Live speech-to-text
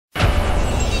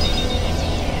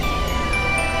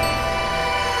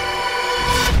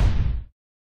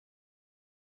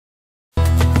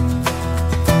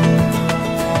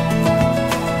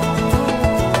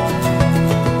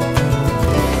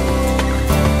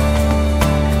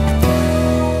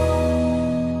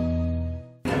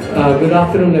Good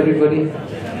afternoon, everybody.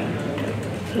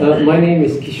 My name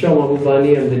is Kishore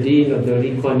Mahbubani. I'm the Dean of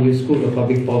the Kuan School of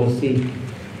Public Policy,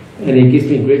 and it gives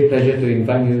me great pleasure to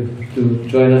invite you to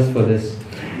join us for this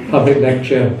public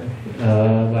lecture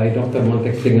by Dr.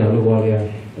 Montek Singh Ahluwalia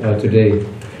today.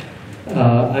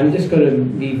 I'm just going to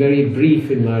be very brief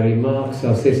in my remarks.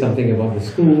 I'll say something about the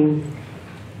school,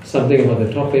 something about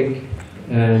the topic,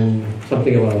 and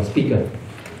something about our speaker.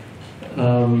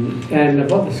 And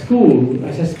about the school,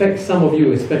 I suspect some of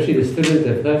you, especially the students,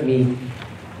 have heard me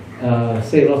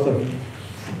say lots of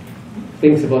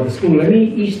things about the school. Let me,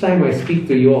 each time I speak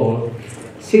to you all,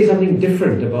 say something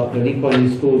different about the Lee Kuan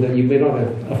Yew School that you may not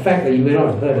have, a fact that you may not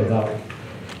have heard about.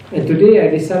 And today I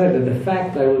decided that the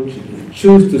fact I would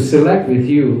choose to select with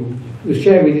you, to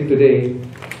share with you today,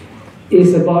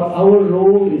 is about our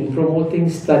role in promoting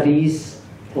studies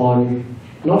on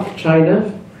not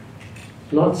China,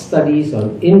 not studies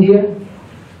on India,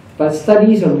 but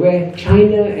studies on where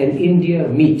China and India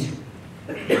meet.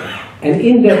 And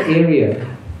in that area,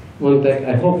 Montek,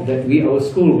 I hope that our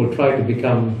school will try to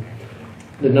become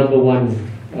the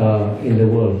 #1 in the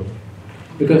world.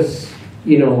 Because,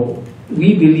 you know,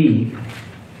 we believe,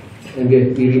 and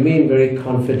we remain very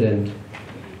confident,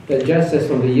 that just as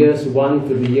from the years 1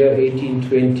 to the year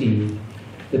 1820,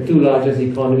 the two largest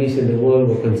economies in the world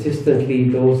were consistently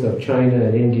those of China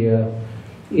and India,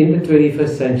 in the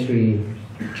 21st century,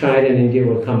 China and India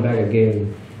will come back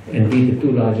again and be the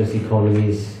two largest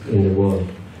economies in the world.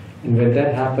 And when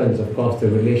that happens, of course, the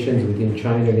relations between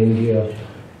China and India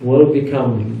will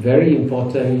become very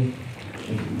important.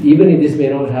 Even if this may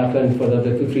not happen for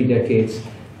another 2-3 decades,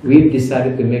 we've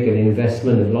decided to make an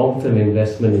investment, a long-term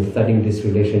investment in studying this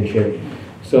relationship.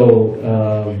 So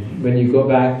when you go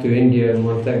back to India,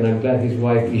 Montek, and I'm glad his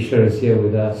wife Isha is here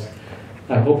with us,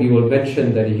 I hope you will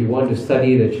mention that if you want to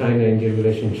study the China-India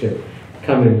relationship,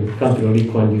 come to the Lee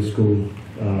Kuan Yew School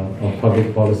of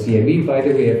Public Policy. And we, by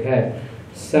the way, have had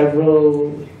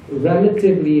several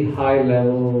relatively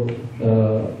high-level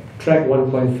Track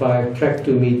 1.5, Track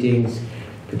 2 meetings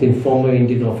between former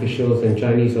Indian officials and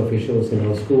Chinese officials in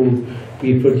our school.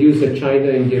 We produce a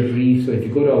China-India brief, so if you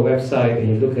go to our website and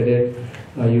you look at it,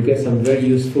 you get some very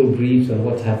useful briefs on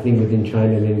what's happening within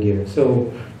China and India.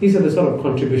 So these are the sort of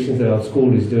contributions that our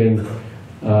school is doing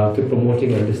to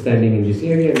promoting understanding in this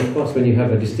area. And of course, when you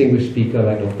have a distinguished speaker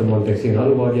like Dr. Montek Singh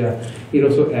Ahluwalia, it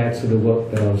also adds to the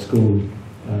work that our school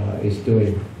is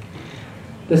doing.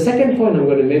 The second point I'm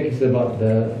going to make is about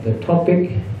the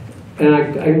topic. And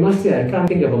I must say, I can't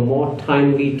think of a more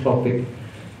timely topic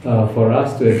for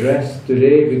us to address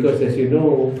today, because as you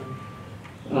know,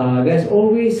 there's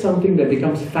always something that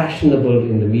becomes fashionable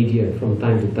in the media from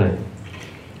time to time.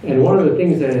 And one of the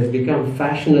things that has become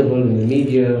fashionable in the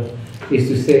media is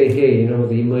to say, hey, you know,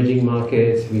 the emerging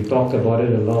markets, we talked about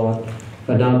it a lot,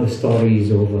 but now the story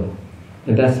is over.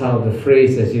 And that's how the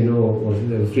phrase, as you know,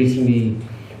 was recently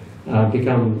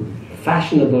become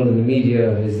fashionable in the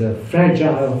media, is the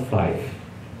fragile five,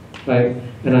 right?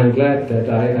 And I'm glad that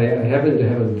I happen to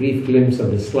have a brief glimpse of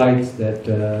the slides that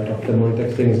Dr.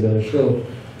 Montek Singh is going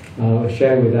to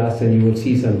share with us, and you will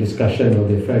see some discussion of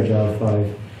the fragile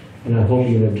five. And I hope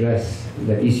you'll address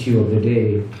the issue of the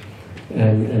day.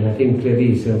 And I think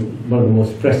clearly it's one of the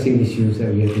most pressing issues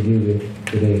that we have to deal with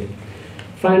today.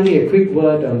 Finally, a quick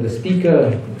word on the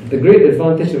speaker. The great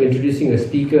advantage of introducing a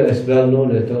speaker as well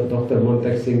known as Dr.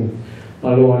 Montek Singh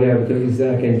Ahluwalia is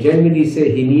that I can genuinely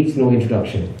say he needs no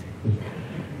introduction.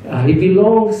 He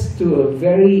belongs to a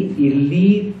very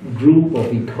elite group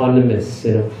of economists,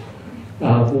 you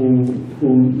know,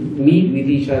 who meet with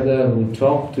each other, who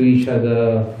talk to each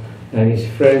other, and his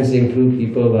friends include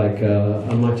people like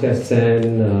Amartya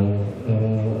Sen,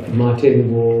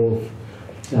 Martin Wolf,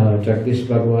 Jagdish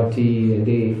Bhagwati,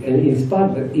 and it's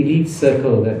part of the elite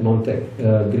circle that Montek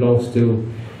belongs to,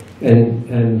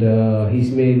 and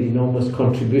he's made enormous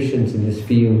contributions in this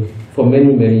field for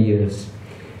many, many years.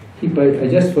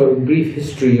 Just for a brief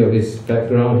history of his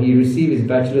background, he received his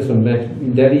bachelor's from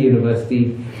Delhi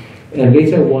University and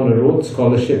later won a Rhodes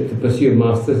Scholarship to pursue a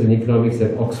master's in economics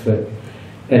at Oxford.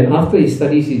 And after his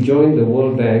studies, he joined the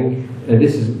World Bank, and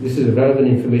this is relevant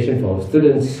information for our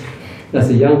students, as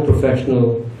a young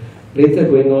professional, later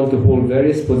going on to hold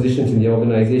various positions in the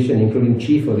organization, including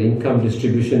chief of the Income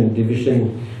Distribution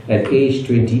Division at age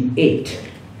 28,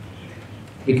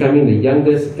 becoming the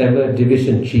youngest ever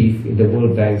division chief in the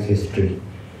World Bank's history.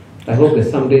 I hope that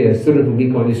someday a student from Lee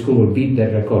Kuan Yew School will beat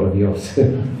that record of yours.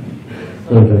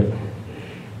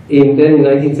 In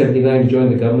 1979, he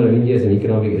joined the government of India as an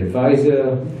economic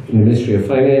advisor in the Ministry of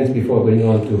Finance before going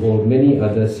on to hold many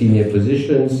other senior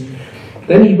positions.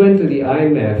 Then he went to the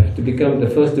IMF to become the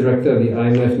first director of the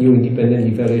IMF New Independent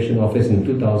Evaluation Office in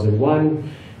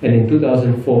 2001. And in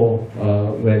 2004,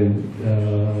 when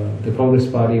the Congress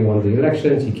Party won the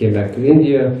elections, he came back to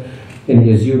India and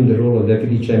he assumed the role of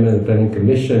Deputy Chairman of the Planning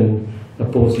Commission, a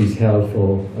post he's held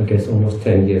for, I guess, almost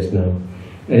 10 years now.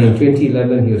 And in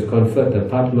 2011, he was conferred the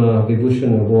Padma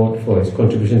Vibhushan Award for his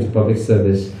contribution to public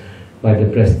service by the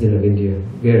President of India.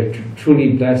 We are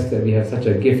truly blessed that we have such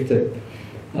a gifted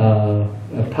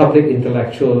a public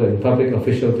intellectual and public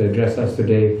official to address us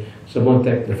today. So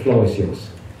Montek, the floor is yours.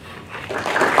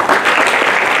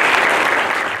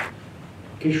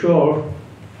 Kishore,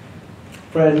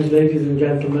 friends, ladies and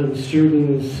gentlemen,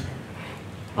 students,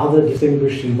 other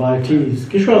distinguished invitees.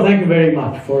 Kishore, thank you very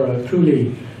much for a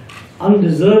truly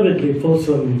undeservedly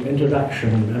fulsome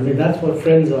introduction. I mean, that's what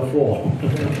friends are for.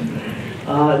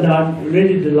 Now, I'm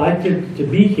really delighted to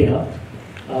be here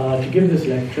to give this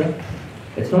lecture.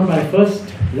 It's not my first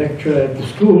lecture at the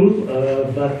school,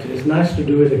 but it's nice to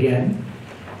do it again.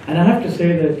 And I have to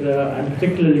say that I'm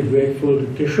particularly grateful to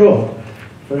Kishore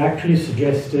for actually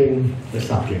suggesting the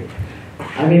subject.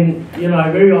 I mean, you know, I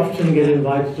very often get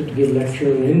invited to give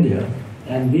lectures in India,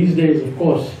 and these days, of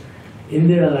course,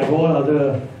 India, like all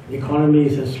other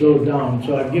economies, has slowed down.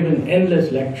 So I've given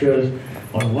endless lectures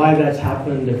on why that's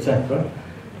happened, etc.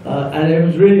 And it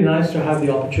was really nice to have the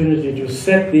opportunity to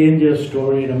set the India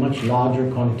story in a much larger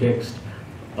context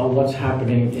of what's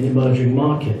happening in emerging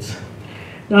markets.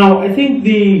 Now, I think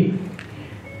the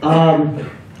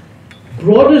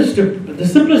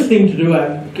simplest thing to do,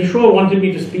 Kishore wanted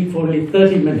me to speak for only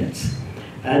 30 minutes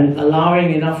and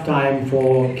allowing enough time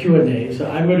for Q&A, so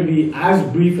I'm going to be as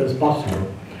brief as possible.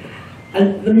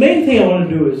 And the main thing I want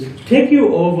to do is take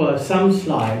you over some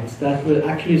slides that will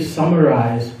actually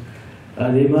summarize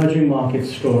the emerging market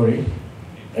story,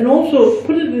 and also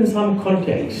put it in some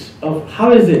context of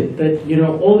how is it that, you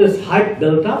know, all this hype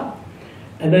built up,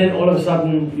 and then all of a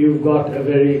sudden you've got a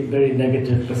very, very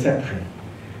negative perception.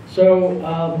 So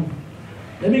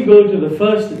let me go to the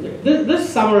first. This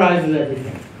summarizes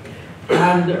everything,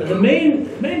 and the main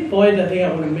point I think I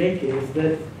want to make is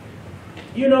that,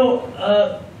 you know,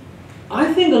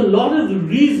 I think a lot of the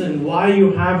reason why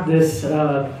you have this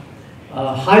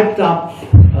hyped up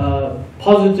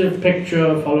positive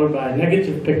picture followed by a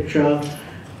negative picture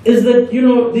is that, you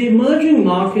know, the emerging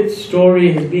market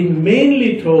story has been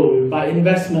mainly told by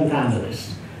investment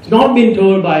analysts. It's not been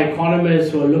told by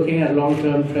economists who are looking at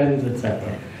long-term trends,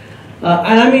 etc.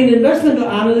 And I mean, investment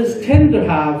analysts tend to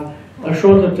have a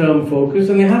shorter-term focus,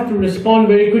 and they have to respond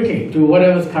very quickly to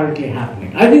whatever's currently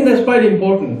happening. I think that's quite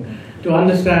important to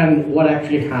understand what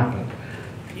actually happened.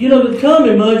 You know, the term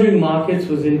emerging markets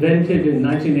was invented in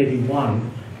 1981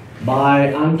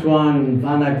 by Antoine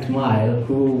Van Eyck-Meijl,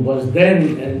 who was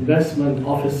then an investment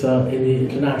officer in the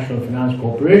International Finance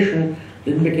Corporation,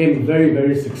 then became a very,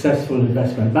 very successful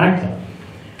investment banker.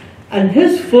 And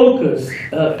his focus,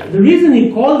 the reason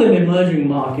he called them emerging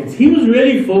markets, he was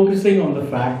really focusing on the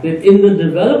fact that in the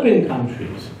developing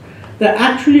countries, there are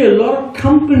actually a lot of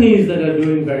companies that are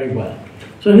doing very well.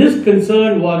 So his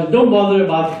concern was, don't bother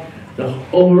about the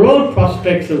overall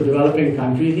prospects of developing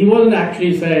countries. He wasn't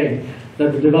actually saying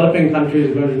that the developing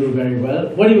countries are going to do very well.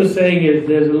 What he was saying is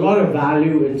there's a lot of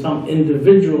value in some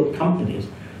individual companies.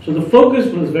 So the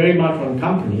focus was very much on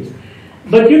companies.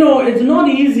 But you know, it's not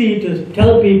easy to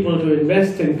tell people to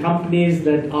invest in companies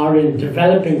that are in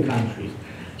developing countries.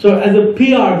 So as a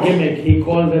PR gimmick, he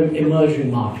called them emerging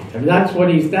markets. And that's what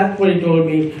he told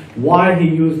me, why he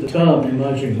used the term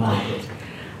emerging markets.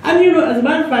 And you know, as a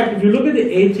matter of fact, if you look at the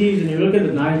 80s and you look at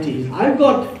the 90s, I've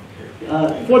got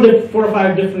 4 or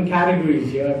 5 different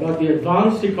categories here. I've got the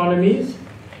advanced economies,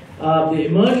 the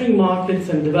emerging markets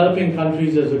and developing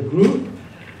countries as a group,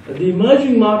 the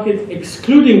emerging market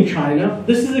excluding China.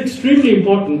 This is extremely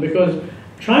important because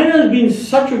China has been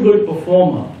such a good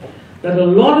performer that a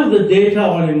lot of the data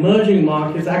on emerging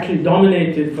markets actually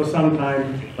dominated for some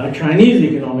time by Chinese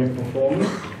economic performance.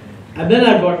 And then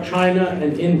I've got China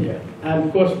and India. And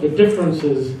of course the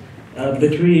differences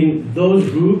between those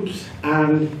groups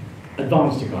and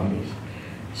advanced economies.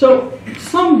 So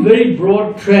some very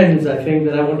broad trends I think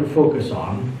that I want to focus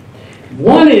on.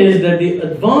 One is that the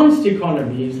advanced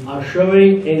economies are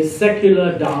showing a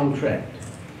secular downtrend.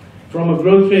 From a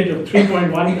growth rate of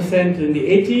 3.1% in the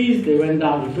 80s, they went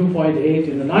down to 2.8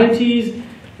 in the 90s,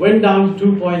 went down to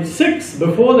 2.6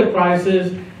 before the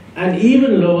crisis, and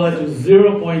even lower to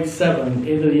 0.7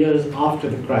 in the years after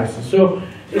the crisis. So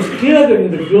it's clear that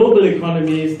in the global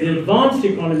economies, the advanced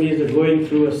economies are going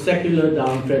through a secular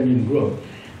downtrend in growth.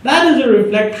 That is a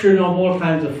reflection of all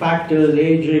kinds of factors,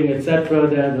 aging, etc.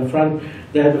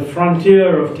 They're the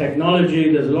frontier of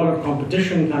technology. There's a lot of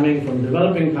competition coming from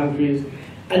developing countries,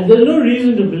 and there's no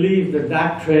reason to believe that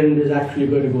that trend is actually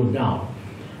going to go down.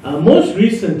 Most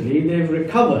recently, they've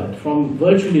recovered from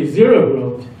virtually zero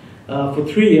growth for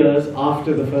 3 years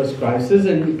after the first crisis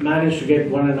and managed to get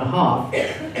 1.5.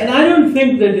 And I don't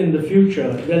think that in the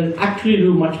future they'll actually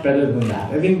do much better than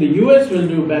that. I think the US will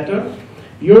do better.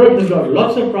 Europe has got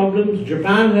lots of problems.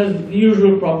 Japan has the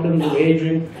usual problems of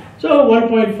aging. So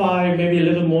 1.5, maybe a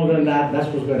little more than that, that's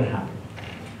what's going to happen.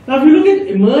 Now, if you look at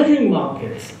emerging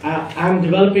markets and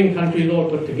developing countries all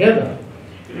put together,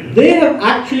 they have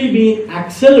actually been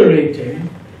accelerating,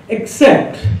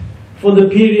 except for the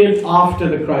period after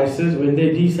the crisis when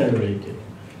they decelerated.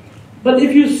 But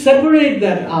if you separate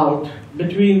that out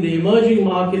between the emerging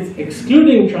markets,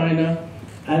 excluding China,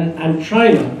 and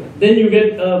China, then you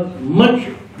get a much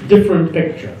different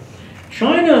picture.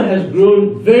 China has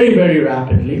grown very, very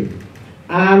rapidly,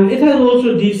 and it has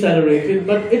also decelerated,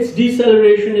 but its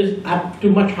deceleration is to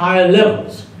much higher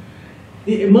levels.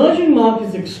 The emerging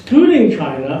markets, excluding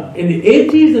China, in the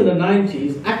 80s and the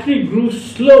 90s, actually grew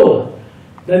slower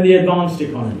than the advanced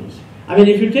economies. I mean,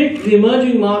 if you take the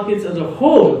emerging markets as a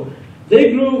whole,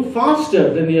 they grew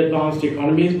faster than the advanced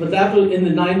economies, but that was in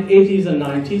the 80s and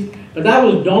 90s, but that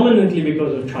was dominantly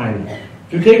because of China.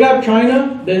 If you take out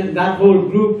China, then that whole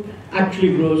group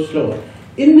actually grows slower.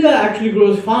 India actually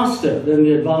grows faster than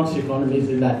the advanced economies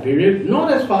in that period,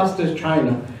 not as fast as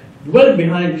China, well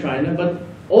behind China, but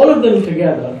all of them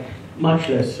together, much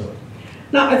less so.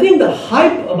 Now, I think the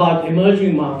hype about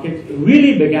emerging markets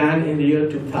really began in the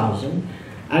year 2000,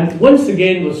 and once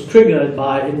again was triggered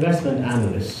by investment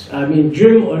analysts. I mean,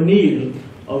 Jim O'Neill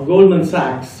of Goldman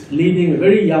Sachs, leading a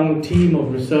very young team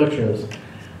of researchers,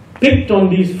 picked on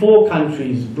these 4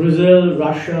 countries, Brazil,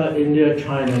 Russia, India,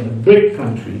 China, the BRIC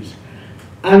countries,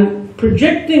 and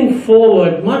projecting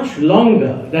forward much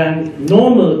longer than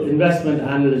normal investment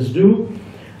analysts do,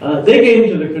 they came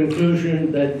to the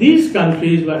conclusion that these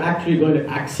countries were actually going to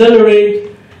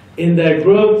accelerate in their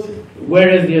growth,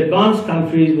 whereas the advanced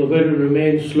countries were going to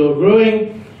remain slow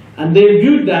growing, and they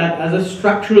viewed that as a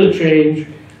structural change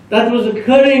that was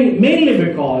occurring mainly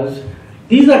because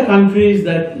these are countries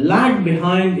that lag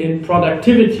behind in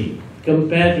productivity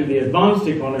compared to the advanced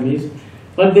economies,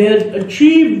 but they had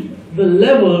achieved the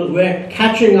level where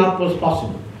catching up was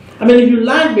possible. I mean, if you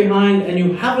lag behind and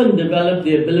you haven't developed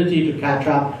the ability to catch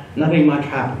up, nothing much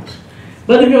happens.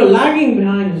 But if you're lagging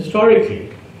behind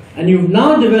historically, and you've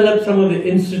now developed some of the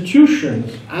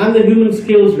institutions and the human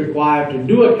skills required to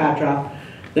do a catch-up,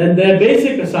 then their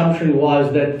basic assumption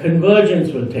was that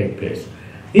convergence will take place.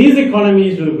 These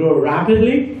economies will grow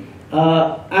rapidly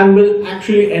and will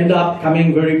actually end up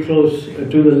coming very close to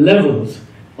the levels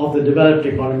of the developed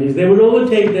economies. They would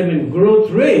overtake them in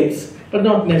growth rates, but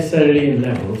not necessarily in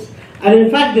levels. And in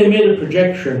fact, they made a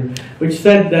projection which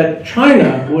said that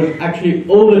China would actually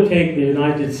overtake the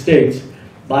United States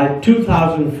by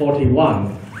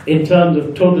 2041 in terms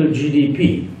of total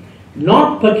GDP.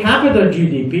 Not per capita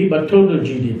GDP, but total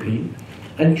GDP.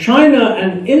 And China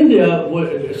and India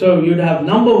would, so you'd have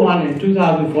number 1 in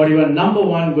 2041, number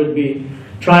 1 would be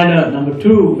China, number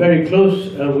 2, very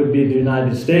close, would be the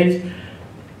United States.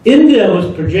 India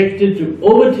was projected to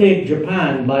overtake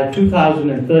Japan by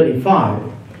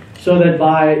 2035, so that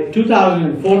by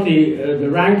 2040, the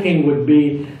ranking would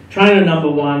be China number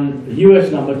 1,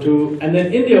 US number 2, and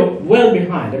then India well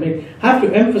behind. I mean, I have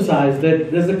to emphasize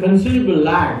that there's a considerable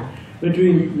lag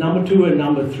between number 2 and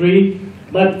number 3,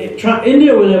 but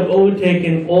India will have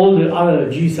overtaken all the other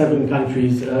G7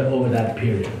 countries over that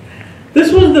period.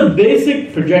 This was the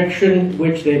basic projection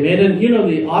which they made, and you know,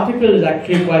 the article is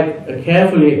actually quite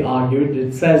carefully argued.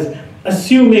 It says,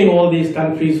 assuming all these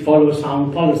countries follow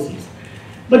sound policies.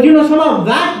 But you know, somehow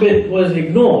that bit was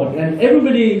ignored, and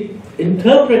everybody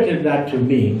interpreted that to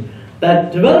mean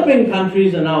that developing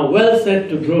countries are now well set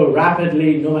to grow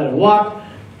rapidly no matter what,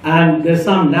 and there's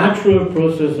some natural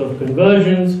process of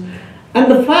convergence. And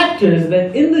the fact is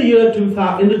that in the year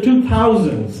 2000, in the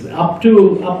 2000s, up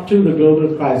to the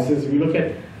global crisis, if you look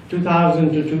at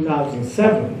 2000 to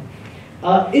 2007,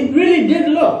 it really did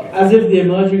look as if the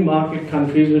emerging market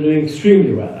countries were doing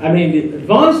extremely well. I mean, the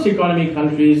advanced economy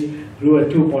countries grew at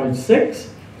 2.6.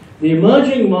 The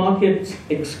emerging markets,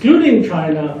 excluding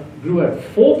China, grew at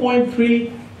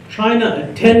 4.3, China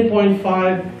at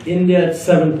 10.5, India at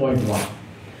 7.1.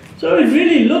 So it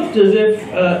really looked as if,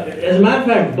 as a matter of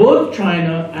fact, both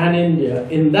China and India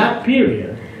in that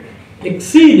period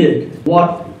exceeded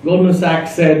what Goldman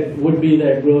Sachs said would be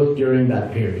their growth during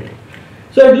that period.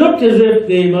 So it looked as if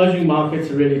the emerging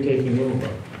markets are really taking over.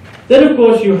 Then, of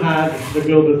course, you had the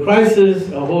global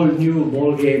crisis, a whole new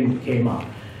ball game came up.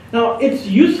 Now, it's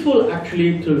useful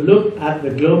actually to look at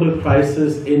the global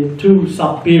crisis in two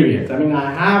sub-periods. I mean,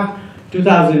 I have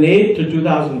 2008 to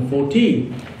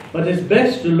 2014, but it's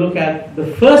best to look at the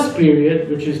first period,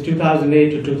 which is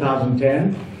 2008 to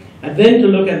 2010, and then to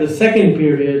look at the second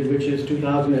period, which is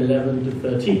 2011 to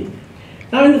 13.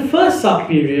 Now, in the first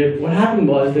sub-period, what happened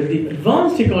was that the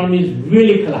advanced economies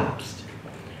really collapsed.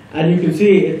 And you can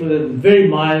see it was a very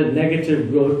mild negative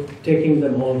growth, taking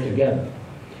them all together.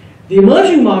 The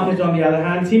emerging markets, on the other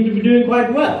hand, seem to be doing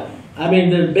quite well. I mean,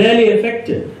 they're barely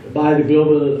affected by the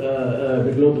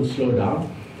global slowdown.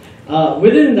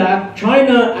 Within that,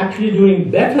 China actually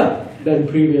doing better than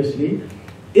previously.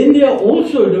 India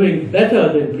also doing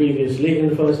better than previously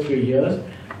in the first 3 years.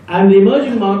 And the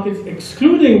emerging markets,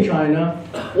 excluding China,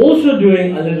 also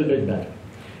doing a little bit better.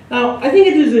 Now, I think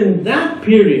it is in that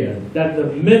period that the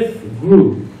myth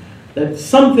grew that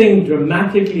something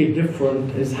dramatically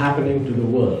different is happening to the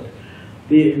world.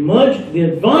 The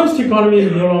advanced economies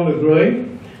are no longer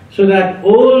growing, so that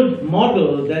old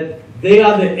model that they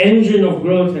are the engine of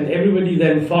growth and everybody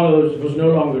then follows was no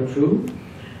longer true.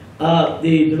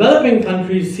 The developing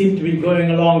countries seem to be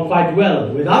going along quite well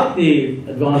without the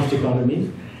advanced economies.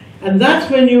 And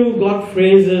that's when you got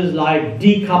phrases like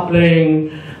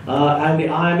decoupling, and the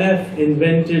IMF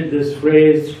invented this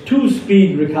phrase,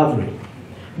 two-speed recovery,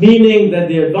 meaning that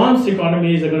the advanced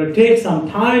economies are going to take some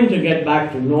time to get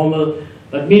back to normal,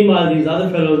 but meanwhile these other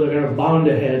fellows are going to bound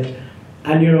ahead,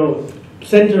 and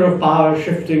center of power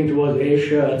shifting towards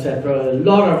Asia, etc. A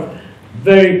lot of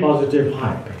very positive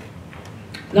hype.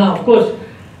 Now, of course,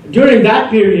 during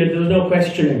that period, there was no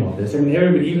questioning of this. I mean,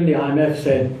 everybody, even the IMF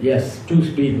said, yes,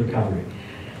 two-speed recovery.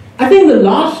 I think the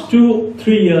last 2-3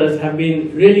 years have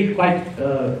been really quite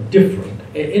different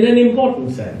in an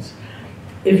important sense.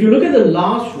 If you look at the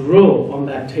last row on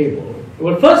that table,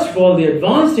 well, first of all, the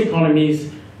advanced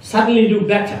economies suddenly do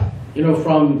better.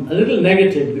 From a little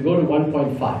negative, they go to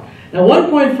 1.5. Now,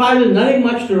 1.5 is nothing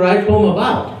much to write home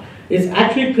about. It's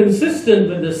actually consistent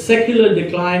with the secular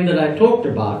decline that I talked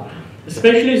about,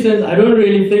 especially since I don't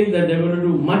really think that they're going to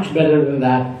do much better than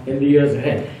that in the years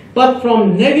ahead. But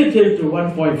from negative to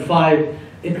 1.5,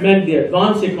 it meant the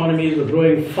advanced economies were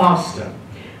growing faster.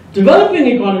 Developing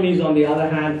economies, on the other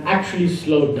hand, actually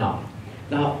slowed down.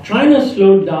 Now, China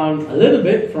slowed down a little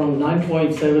bit from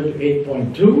 9.7 to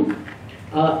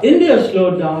 8.2. India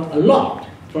slowed down a lot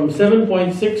from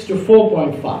 7.6 to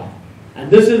 4.5.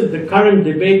 And this is the current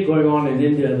debate going on in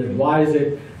India, that why is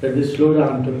it that this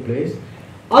slowdown took place.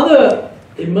 Other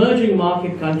emerging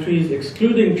market countries,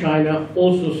 excluding China,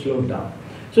 also slowed down.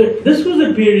 So this was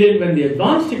a period when the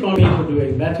advanced economies were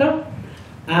doing better,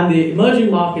 and the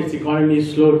emerging markets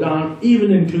economies slowed down,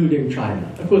 even including China.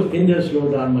 Of course, India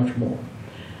slowed down much more.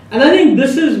 And I think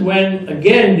this is when,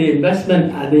 again, the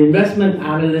investment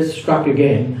analysts struck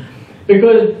again,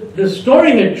 because the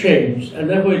story had changed, and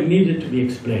therefore it needed to be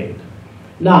explained.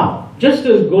 Now, just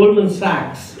as Goldman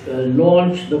Sachs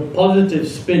launched the positive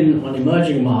spin on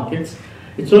emerging markets,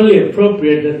 it's only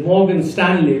appropriate that Morgan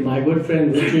Stanley, my good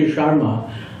friend Rishi Sharma,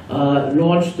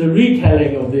 launched the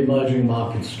retelling of the emerging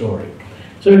market story.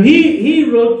 So he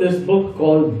wrote this book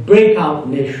called Breakout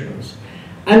Nations.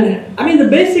 And I mean, the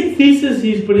basic thesis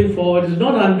he's putting forward is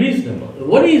not unreasonable.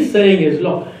 What he's saying is,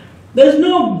 look, there's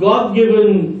no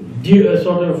God-given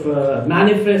sort of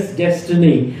manifest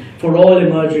destiny for all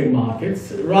emerging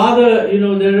markets. Rather,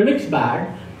 they're a mixed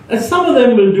bag. And some of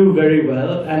them will do very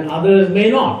well, and others may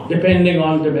not, depending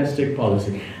on domestic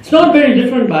policy. It's not very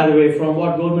different, by the way, from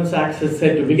what Goldman Sachs has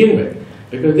said to begin with,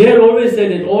 because they had always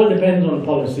said it all depends on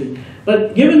policy.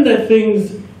 But given that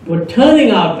things were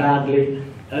turning out badly,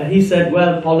 he said,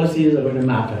 well, policies are going to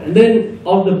matter. And then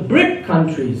of the BRIC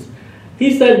countries,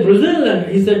 he said Brazil, and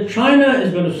he said China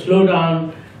is going to slow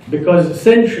down because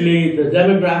essentially the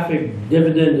demographic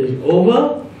dividend is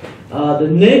over. The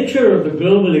nature of the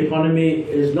global economy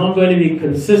is not going to be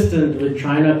consistent with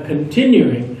China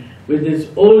continuing with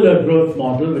its older growth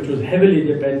model, which was heavily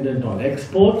dependent on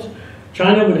exports.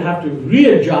 China would have to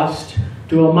readjust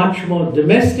to a much more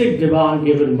domestic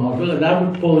demand-given model, and that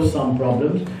would pose some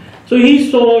problems. So he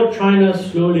saw China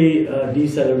slowly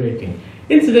decelerating.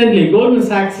 Incidentally, Goldman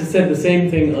Sachs has said the same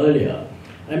thing earlier.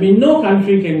 I mean, no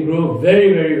country can grow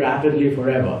very, very rapidly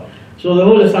forever. So the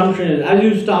whole assumption is, as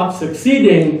you start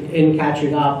succeeding in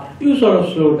catching up, you sort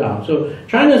of slow down. So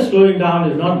China's slowing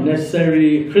down is not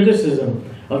necessarily criticism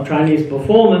of Chinese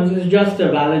performance, it's just a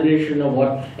validation of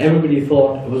what everybody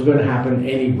thought was going to happen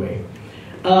anyway.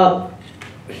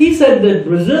 He said that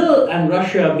Brazil and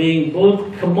Russia, being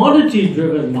both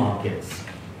commodity-driven markets,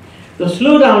 the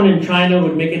slowdown in China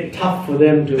would make it tough for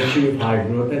them to achieve high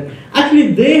growth. And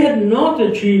actually, they had not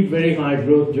achieved very high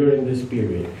growth during this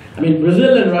period. I mean,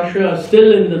 Brazil and Russia are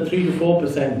still in the 3 to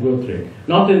 4% growth rate,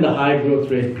 not in the high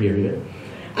growth rate period.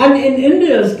 And in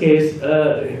India's case,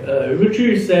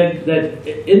 Ruchi said that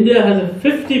India has a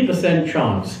 50%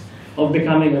 chance of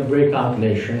becoming a breakout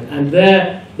nation. And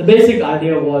there, the basic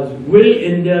idea was, will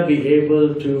India be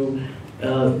able to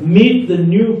meet the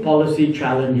new policy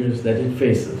challenges that it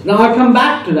faces? Now, I'll come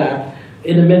back to that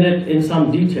in a minute in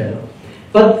some detail.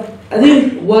 But I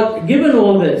think given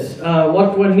all this,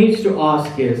 what one needs to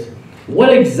ask is,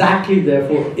 what exactly,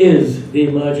 therefore, is the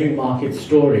emerging market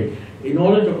story? In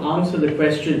order to answer the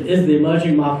question, is the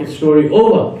emerging market story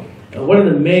over? What are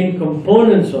the main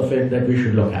components of it that we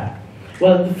should look at?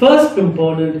 Well, the first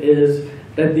component is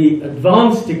that the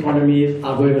advanced economies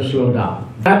are going to slow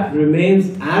down. That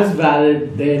remains as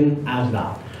valid then as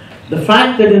now. The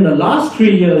fact that in the last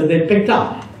 3 years they picked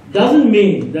up doesn't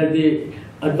mean that the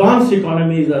advanced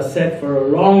economies are set for a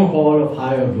long haul of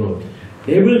higher growth.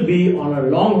 They will be on a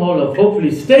long haul of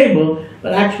hopefully stable,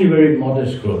 but actually very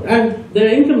modest growth. And their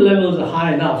income levels are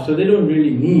high enough, so they don't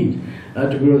really need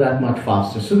to grow that much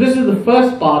faster. So this is the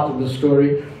first part of the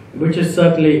story,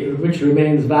 which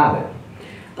remains valid.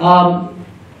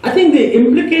 I think the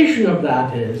implication of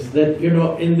that is that,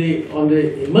 on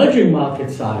the emerging market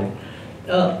side,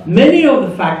 many of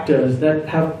the factors that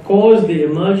have caused the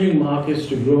emerging markets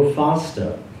to grow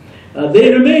faster,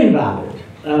 they remain valid.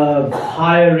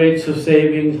 Higher rates of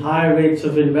savings, higher rates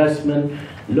of investment,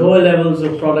 lower levels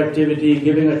of productivity,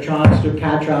 giving a chance to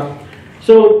catch up.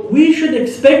 So we should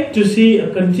expect to see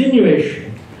a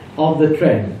continuation of the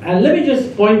trend. And let me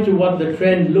just point to what the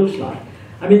trend looks like.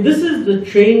 I mean, this is the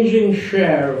changing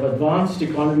share of advanced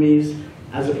economies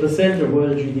as a percent of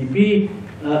world GDP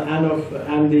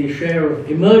and the share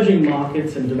of emerging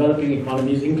markets and developing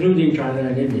economies, including China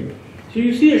and India. So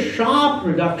you see a sharp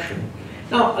reduction.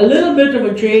 Now, a little bit of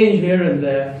a change here and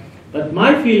there, but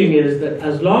my feeling is that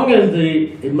as long as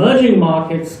the emerging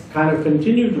markets kind of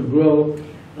continue to grow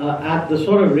at the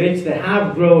sort of rates they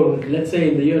have grown, let's say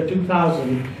in the year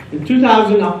 2000, in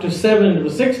 2000 up to 7, it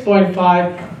was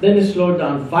 6.5, then it slowed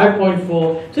down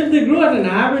 5.4. So if they grew at an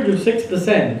average of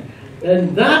 6%,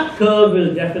 then that curve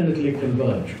will definitely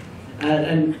converge.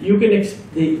 And you can,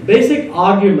 the basic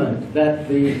argument that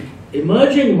the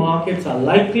emerging markets are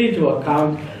likely to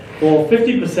account for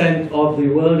 50% of the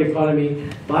world economy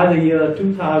by the year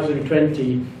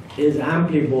 2020 is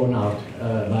amply borne out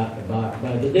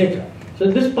by the data. So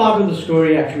this part of the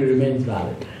story actually remains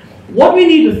valid. What we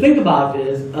need to think about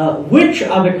is which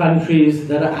are the countries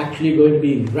that are actually going to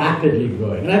be rapidly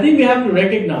growing. And I think we have to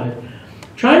recognize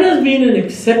China has been an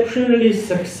exceptionally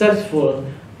successful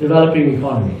developing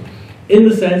economy in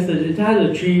the sense that it has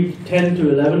achieved 10 to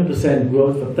 11%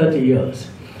 growth for 30 years.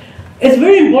 It's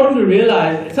very important to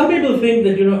realize, some people think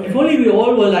that, if only we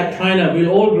all were like China, we'll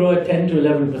all grow at 10 to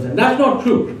 11%. That's not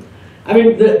true. I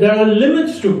mean, there are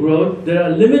limits to growth. There are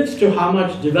limits to how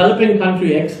much developing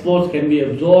country exports can be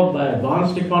absorbed by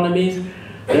advanced economies.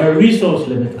 There are resource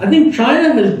limits. I think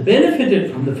China has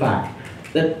benefited from the fact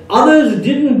that others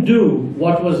didn't do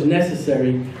what was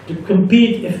necessary to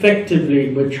compete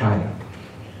effectively with China.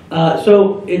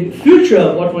 So in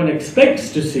future, what one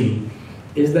expects to see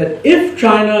is that if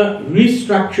China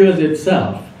restructures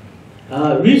itself,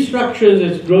 restructures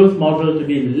its growth model to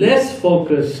be less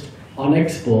focused on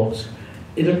exports,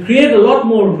 it will create a lot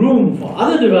more room for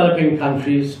other developing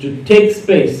countries to take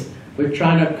space which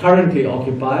China currently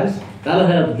occupies. That will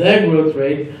help their growth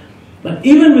rate. But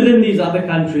even within these other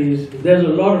countries, there's a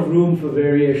lot of room for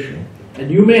variation. And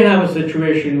you may have a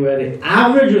situation where the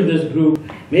average of this group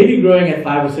may be growing at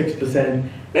 5 or 6%.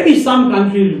 Maybe some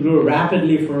countries will grow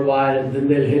rapidly for a while, and then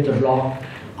they'll hit a block.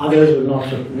 Others will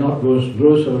not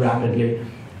grow so rapidly.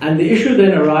 And the issue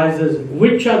then arises,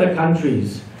 which are the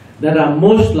countries that are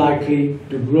most likely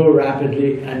to grow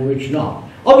rapidly and which not?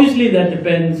 Obviously, that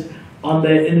depends on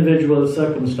their individual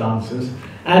circumstances.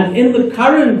 And in the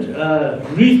current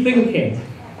rethinking,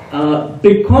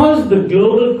 because the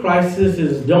global crisis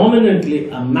is dominantly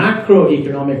a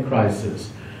macroeconomic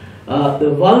crisis,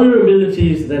 the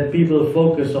vulnerabilities that people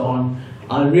focus on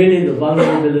are really the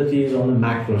vulnerabilities on the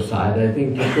macro side. I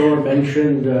think Kishore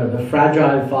mentioned the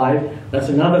Fragile Five. That's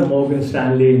another Morgan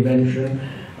Stanley invention.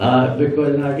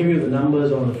 Because, and I'll give you the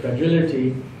numbers on the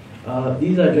fragility.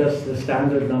 These are just the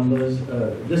standard numbers.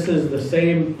 This is the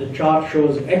same, the chart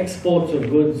shows exports of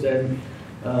goods and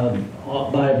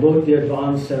by both the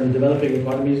advanced and developing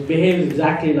economies behaves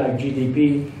exactly like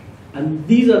GDP. And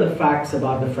these are the facts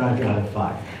about the Fragile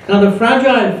Five. Now the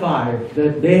Fragile Five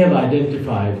that they have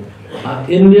identified are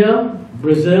India,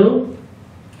 Brazil,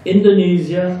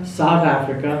 Indonesia, South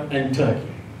Africa, and Turkey.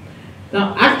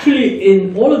 Now, actually,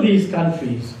 in all of these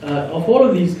countries,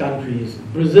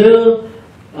 Brazil,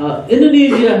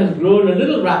 Indonesia has grown a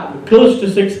little close to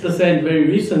 6% very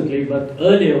recently, but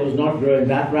earlier was not growing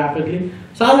that rapidly.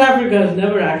 South Africa has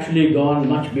never actually gone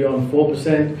much beyond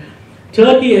 4%.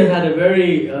 Turkey has had a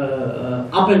very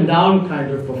up and down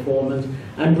kind of performance,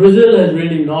 and Brazil has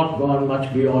really not gone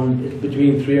much beyond, it's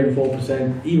between 3 and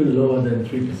 4%, even lower than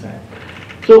 3%.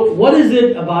 So what is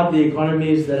it about the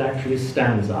economies that actually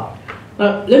stands out?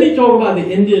 Now, let me talk about the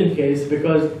Indian case,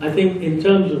 because I think in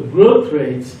terms of growth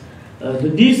rates, the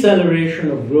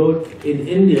deceleration of growth in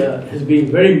India has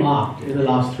been very marked in the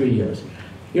last 3 years.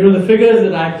 You know, the figures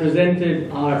that I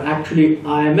presented are actually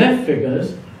IMF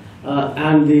figures,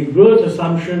 and the growth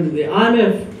assumptions, the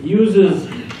IMF uses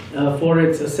for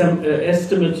its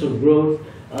estimates of growth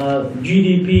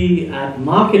GDP at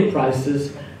market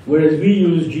prices, whereas we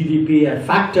use GDP at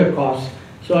factor costs.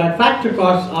 So at factor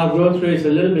costs, our growth rate is a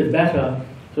little bit better.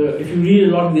 So if you read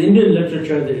a lot of the Indian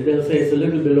literature, they'll say it's a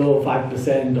little below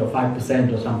 5% or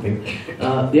 5% or something.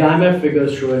 The IMF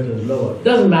figures show it as lower. It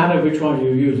doesn't matter which one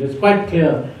you use. It's quite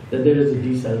clear that there is a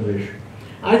deceleration.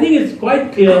 I think it's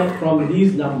quite clear from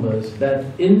these numbers that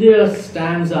India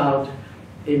stands out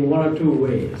in one or two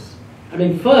ways. I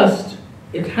mean, first,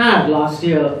 it had last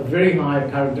year a very high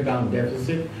current account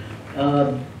deficit,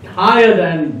 higher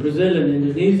than Brazil and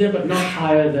Indonesia, but not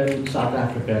higher than South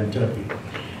Africa and Turkey.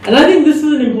 And I think this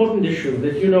is an important issue,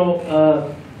 that, you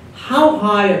know, how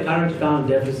high a current account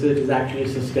deficit is actually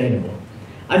sustainable.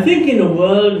 I think in a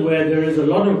world where there is a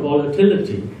lot of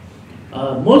volatility,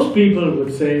 most people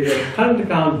would say that current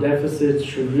account deficits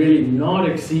should really not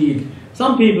exceed,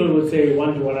 some people would say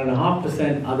 1 to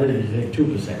 1.5%, others would say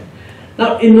 2%.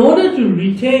 Now, in order to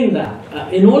retain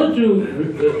that, in order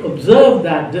to observe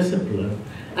that discipline,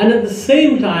 and at the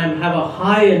same time have a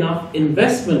high enough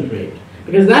investment rate,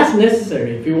 because that's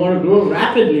necessary. If you want to grow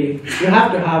rapidly, you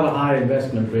have to have a high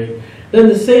investment rate. Then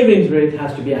the savings rate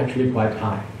has to be actually quite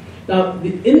high. Now,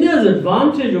 India's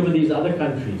advantage over these other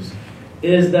countries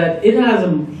is that it has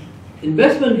an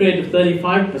investment rate of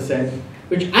 35%,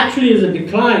 which actually is a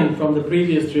decline from the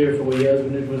previous 3 or 4 years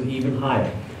when it was even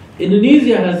higher.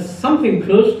 Indonesia has something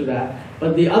close to that,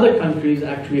 but the other countries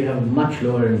actually have a much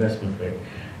lower investment rate.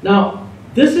 Now,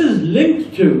 this is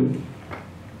linked to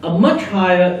a much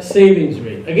higher savings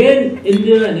rate. Again,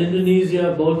 India and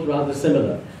Indonesia are both rather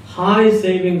similar. High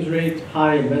savings rates,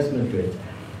 high investment rates.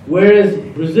 Whereas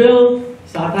Brazil,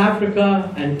 South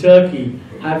Africa, and Turkey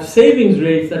have savings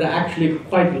rates that are actually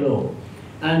quite low.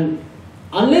 And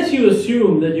unless you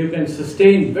assume that you can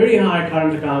sustain very high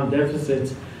current account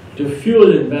deficits to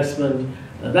fuel investment,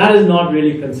 that is not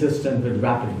really consistent with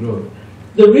rapid growth.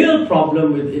 The real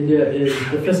problem with India is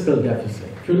the fiscal deficit.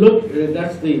 If you look,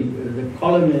 that's the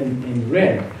column in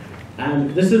red,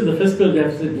 and this is the fiscal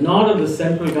deficit not of the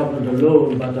central government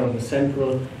alone, but of the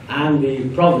central and the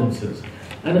provinces.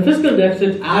 And the fiscal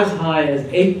deficit as high as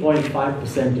 8.5%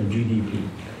 of GDP.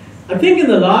 I think in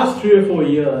the last 3 or 4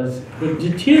 years, the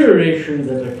deterioration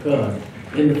that occurred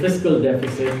in the fiscal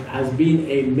deficit has been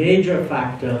a major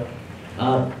factor,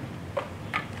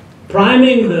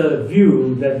 priming the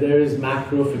view that there is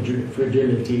macro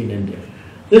fragility in India.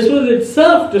 This was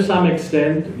itself, to some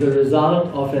extent, the result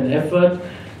of an effort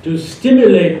to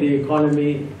stimulate the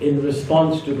economy in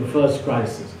response to the first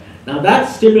crisis. Now, that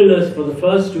stimulus for the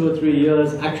first 2 or 3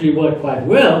 years actually worked quite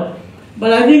well,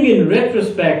 but I think in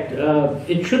retrospect,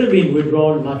 it should have been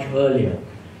withdrawn much earlier.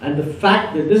 And the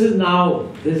fact that this is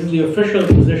the official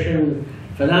position,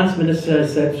 finance minister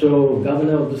has said so,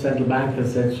 governor of the central bank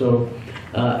has said so,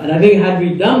 and I think had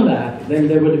we done that, then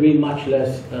there would have been much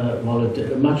less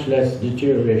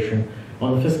deterioration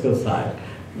on the fiscal side.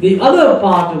 The other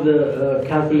part of the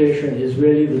calculation is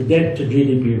really the debt to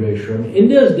GDP ratio. And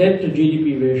India's debt to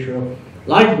GDP ratio,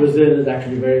 like Brazil, is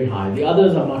actually very high. The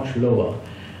others are much lower.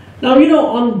 Now, you know,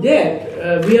 on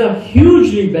debt, we are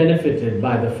hugely benefited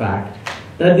by the fact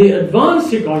that the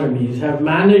advanced economies have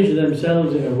managed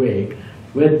themselves in a way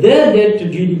where their debt to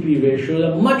GDP ratios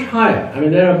are much higher. I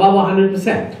mean, they're above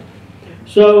 100%.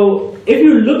 So if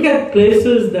you look at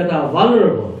places that are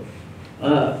vulnerable,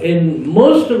 in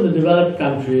most of the developed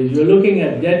countries, you're looking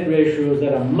at debt ratios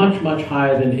that are much, much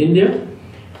higher than India,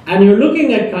 and you're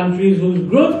looking at countries whose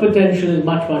growth potential is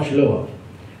much, much lower.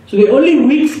 So the only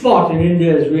weak spot in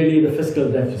India is really the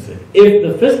fiscal deficit. If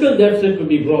the fiscal deficit could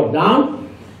be brought down,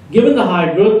 given the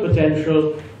high growth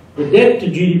potential, the debt to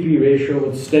GDP ratio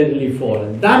would steadily fall.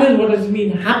 And that is what has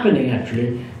been happening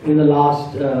actually in the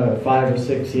last 5 or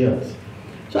 6 years.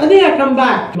 So I think I come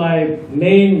back to my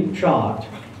main chart,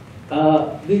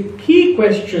 The key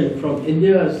question from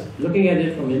India's, looking at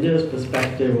it from India's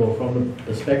perspective or from the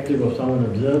perspective of someone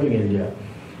observing India,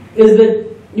 is that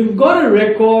you've got a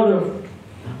record of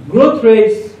growth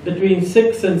rates between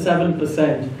 6 and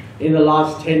 7% in the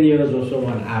last 10 years or so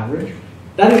on average.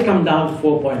 That has come down to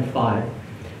 4.5.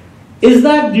 Is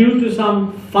that due to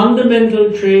some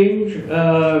fundamental change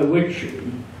which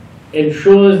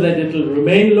ensures that it will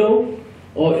remain low?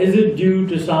 Or is it due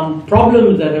to some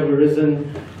problems that have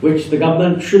arisen which the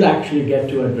government should actually get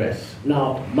to address?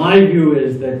 Now, my view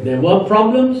is that there were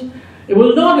problems. It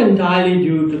was not entirely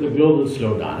due to the global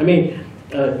slowdown. I mean,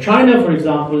 China, for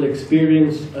example,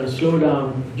 experienced a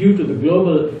slowdown due to the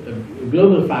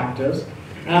global factors.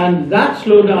 And that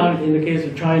slowdown, in the case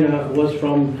of China, was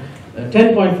from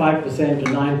 10.5% to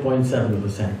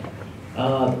 9.7%.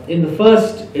 In the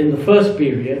first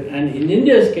period, and in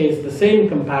India's case, the same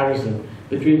comparison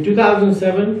between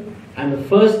 2007 and the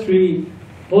first 3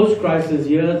 post-crisis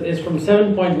years is from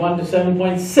 7.1 to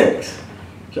 7.6.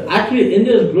 So actually,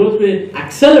 India's growth rate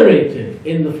accelerated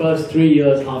in the first 3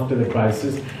 years after the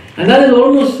crisis, and that is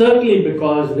almost certainly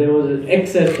because there was an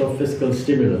excess of fiscal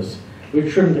stimulus,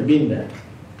 which shouldn't have been there.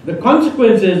 The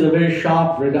consequence is a very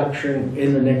sharp reduction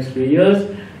in the next 3 years,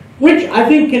 which I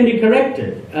think can be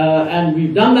corrected, and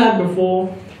we've done that before.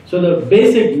 So the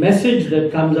basic message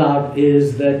that comes out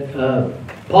is that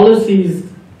policies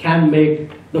can make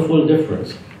the full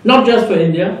difference, not just for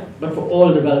India, but for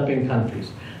all developing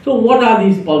countries. So what are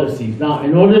these policies? Now,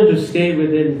 in order to stay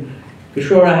within,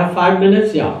 Kishore, I have 5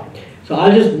 minutes? Yeah. So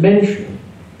I'll just mention,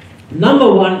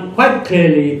 number one, quite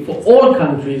clearly, for all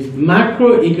countries,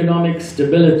 macroeconomic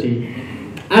stability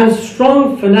and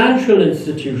strong financial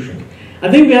institutions. I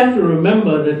think we have to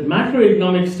remember that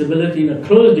macroeconomic stability in a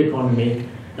closed economy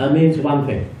means one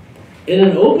thing. In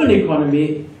an open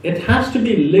economy, it has to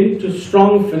be linked to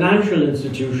strong financial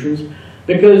institutions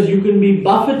because you can be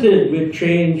buffeted with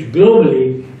change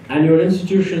globally and your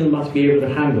institutions must be able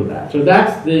to handle that. So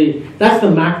that's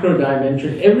the macro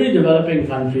dimension. Every developing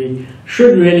country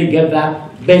should really get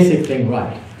that basic thing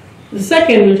right. The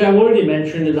second, which I've already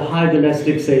mentioned, is a high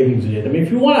domestic savings rate. I mean,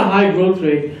 if you want a high growth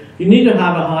rate, you need to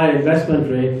have a high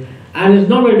investment rate, and it's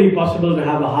not going to be possible to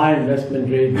have a high investment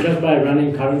rate just by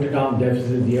running current account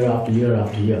deficits year after year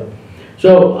after year.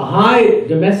 So a high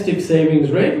domestic savings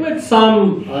rate with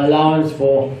some allowance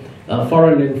for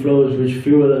foreign inflows which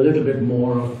fuel a little bit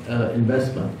more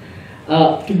investment.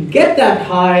 To get that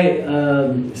high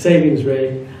savings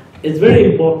rate, it's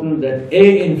very important that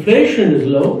A, inflation is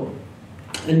low,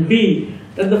 and B,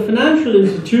 that the financial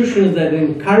institutions that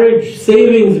encourage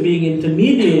savings being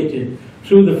intermediated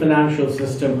through the financial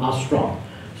system are strong.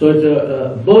 So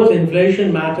it's both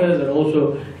inflation matters and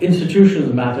also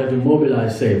institutions matter to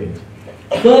mobilize savings.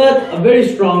 Third, a very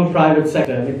strong private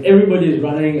sector. I mean, everybody is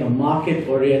running a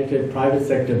market-oriented, private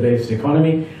sector-based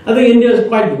economy. I think India is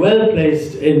quite well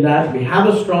placed in that. We have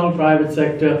a strong private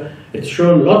sector. It's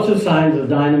shown lots of signs of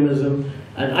dynamism.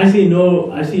 And I see no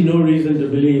reason to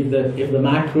believe that if the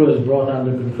macro is brought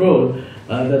under control,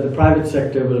 that the private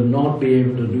sector will not be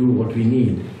able to do what we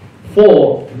need.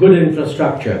 4, good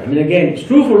infrastructure. I mean, again, it's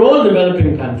true for all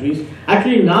developing countries.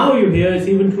 Actually, now you hear it's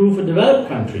even true for developed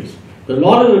countries. A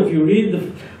lot of, if you read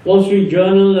the Wall Street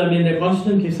Journal, I mean, they're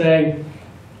constantly saying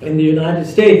in the United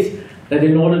States that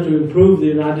in order to improve the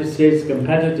United States'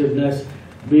 competitiveness,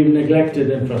 we've neglected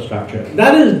infrastructure.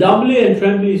 That is doubly and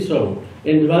trebly so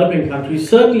in developing countries,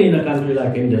 certainly in a country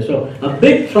like India. So a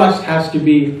big thrust has to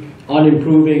be on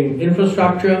improving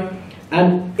infrastructure.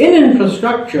 And in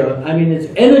infrastructure, I mean,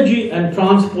 it's energy and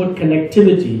transport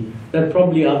connectivity that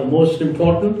probably are the most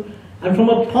important. And from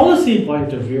a policy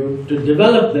point of view, to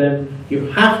develop them, you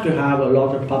have to have a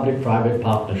lot of public-private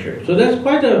partnership. So there's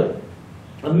quite a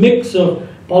mix of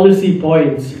policy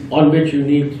points on which you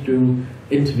need to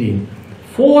intervene.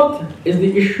 4th is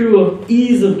the issue of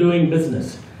ease of doing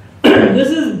business. This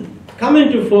has come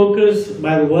into focus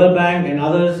by the World Bank and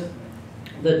others,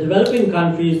 that developing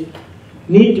countries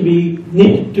need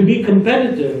to be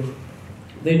competitive.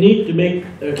 They need to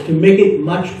make it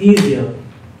much easier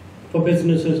for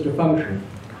businesses to function.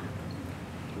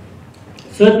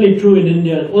 Certainly true in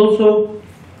India also.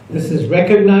 This is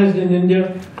recognized in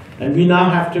India, and we now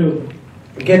have to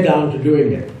get down to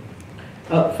doing it.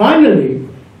 Finally,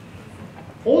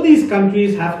 all these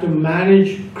countries have to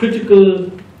manage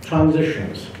critical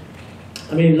transitions.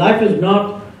 I mean, life is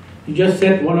not, you just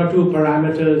set 1 or 2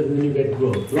 parameters and then you get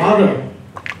growth. Rather,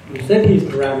 you set these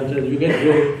parameters, you get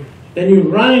growth, then you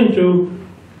run into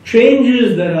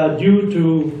changes that are due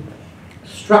to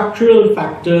structural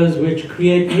factors which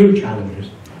create new challenges.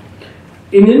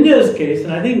 In India's case,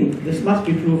 and I think this must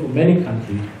be true for many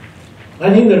countries, I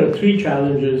think there are 3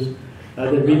 challenges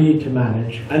that we need to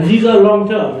manage. And these are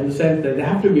long-term in the sense that they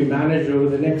have to be managed over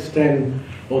the next 10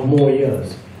 or more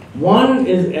years. One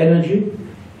is energy.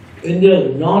 India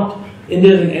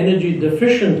is an energy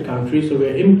deficient country, so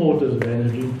we're importers of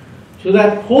energy. So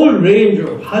that whole range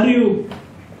of how do you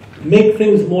make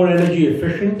things more energy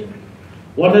efficient,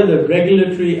 what are the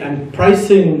regulatory and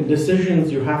pricing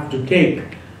decisions you have to take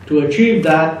to achieve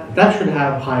that, that should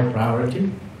have high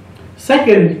priority.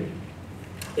 Second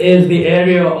is the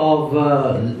area of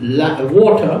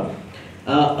water,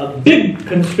 a big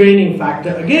constraining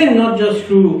factor, again not just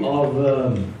true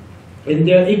of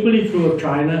India, equally true of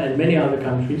China and many other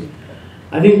countries.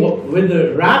 I think with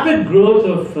the rapid growth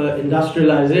of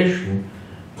industrialization,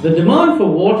 the demand for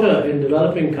water in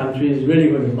developing countries is really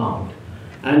going to mount.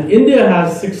 And India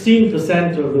has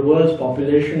 16% of the world's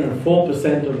population and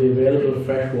 4% of the available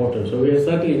fresh water. So we are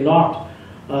certainly not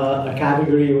a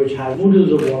category which has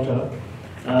oodles of water.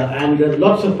 And there's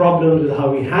lots of problems with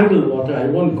how we handle water. I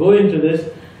won't go into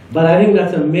this, but I think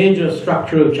that's a major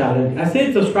structural challenge. I say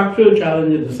it's a structural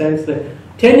challenge in the sense that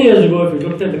 10 years ago, if you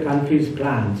looked at the country's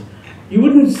plans, you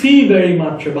wouldn't see very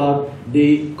much about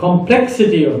the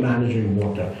complexity of managing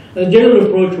water. The general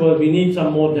approach was we need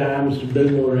some more dams to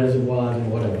build more reservoirs and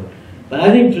whatever. But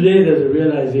I think today there's a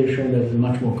realization that is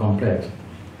much more complex.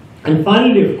 And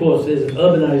finally, of course, is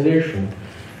urbanization,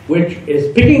 which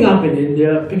is picking up in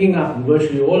India, picking up in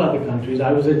virtually all other countries.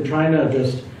 I was in China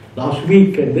just last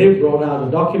week and they brought out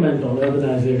a document on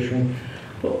urbanization.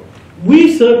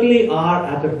 We certainly are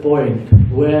at a point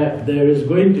where there is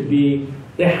going to be,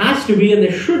 there has to be and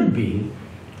there should be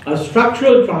a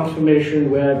structural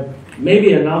transformation where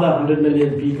maybe another 100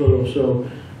 million people or so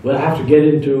will have to get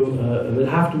into, will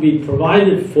have to be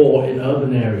provided for in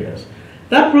urban areas.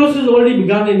 That process has already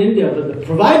begun in India, but the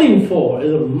providing for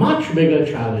is a much bigger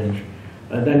challenge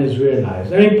than is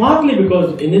realized. I mean, partly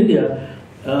because in India,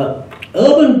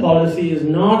 urban policy is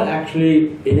not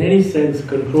actually in any sense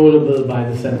controllable by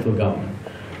the central government.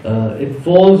 It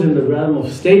falls in the realm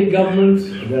of state governments.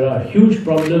 There are huge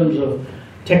problems of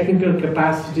technical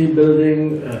capacity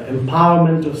building,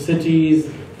 empowerment of cities,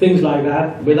 things like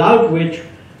that, without which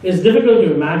it's difficult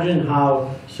to imagine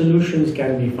how solutions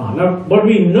can be found. Now, what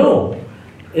we know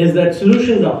is that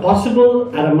solutions are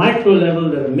possible at a micro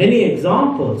level. There are many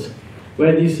examples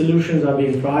where these solutions are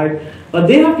being tried, but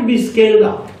they have to be scaled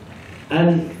up.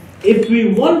 And if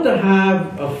we want to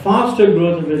have a faster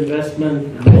growth of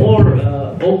investment, more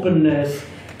openness,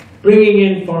 bringing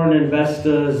in foreign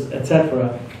investors,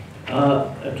 etc.,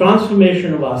 a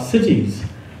transformation of our cities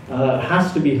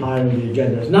has to be high on the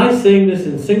agenda. It's nice saying this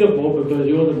in Singapore because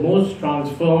you're the most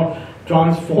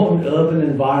transformed urban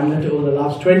environment over the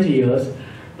last 20 years.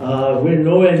 We're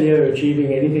nowhere near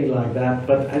achieving anything like that,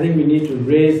 but I think we need to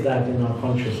raise that in our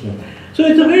consciousness. So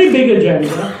it's a very big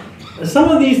agenda. Some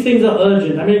of these things are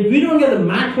urgent. I mean, if we don't get the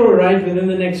macro right within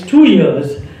the next 2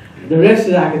 years, the rest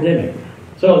is academic.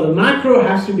 So the macro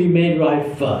has to be made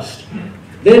right first.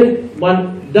 Then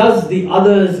one does the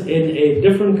others in a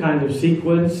different kind of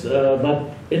sequence,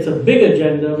 but it's a big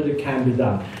agenda, but it can be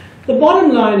done. The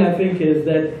bottom line, I think, is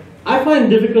that I find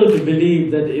difficult to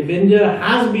believe that if India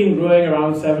has been growing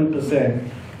around 7%,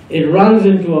 it runs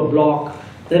into a block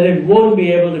that it won't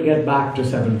be able to get back to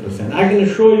 7%. I can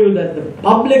assure you that the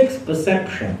public's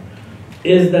perception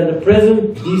is that the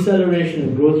present deceleration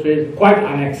in growth rate is quite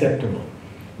unacceptable.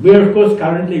 We are, of course,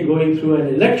 currently going through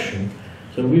an election,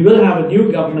 so we will have a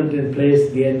new government in place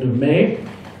at the end of May,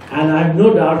 and I have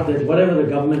no doubt that whatever the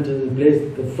government is in place,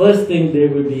 the first thing they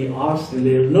will be asked and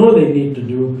they'll know they need to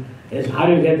do is how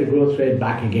do you get the growth rate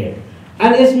back again.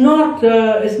 And it's not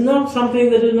something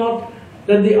that is not,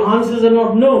 that the answers are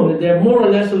not known, that they're more or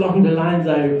less along the lines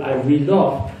I read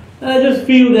off. And I just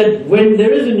feel that when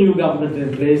there is a new government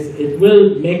in place, it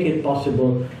will make it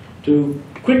possible to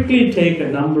quickly take a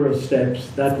number of steps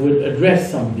that will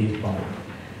address some of these problems.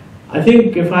 I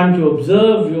think if I'm to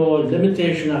observe your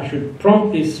limitation, I should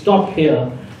promptly stop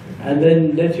here and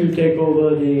then let you take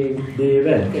over the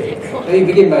event. Let me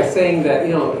begin by saying that,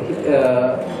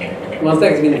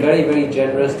 Montek has been very, very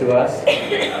generous to us.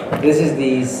 This is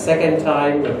the second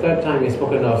time, or third time you've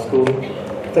spoken at our school.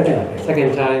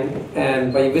 Second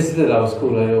time. But you visited our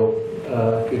school, I know,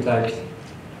 a few times.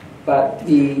 But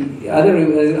the other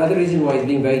reason why he's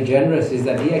being very generous is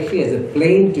that he actually has a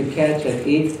plane to catch at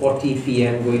 8:40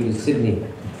 p.m. going to Sydney.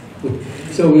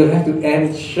 So we'll have to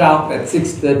end sharp at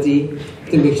 6:30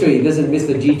 to make sure he doesn't miss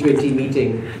the G20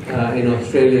 meeting in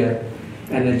Australia.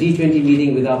 And a G20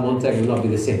 meeting without Montek will not be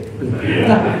the same.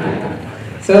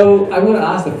 So I'm going to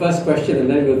ask the first question and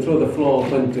then we'll throw the floor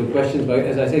open to questions. But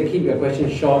as I said, keep your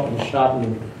questions short and sharp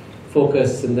and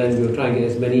focused, and then we'll try and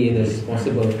get as many in as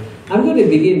possible. I'm going to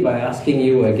begin by asking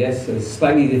you, I guess, a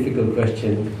slightly difficult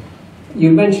question.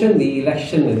 You mentioned the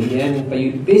election at the end, but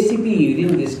you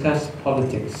didn't discuss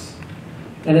politics.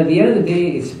 And at the end of the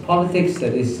day, it's politics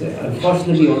that is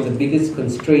unfortunately one of the biggest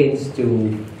constraints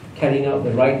to carrying out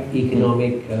the right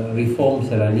economic reforms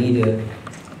that are needed.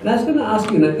 And I was going to ask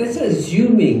you, let's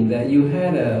assuming that you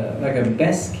had a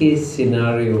best case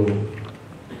scenario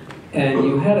and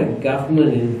you had a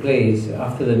government in place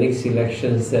after the next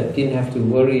elections that didn't have to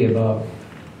worry about,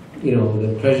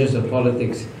 the pressures of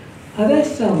politics. Are there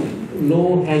some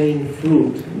low-hanging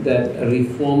fruit that a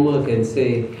reformer can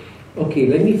say, okay,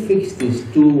 let me fix these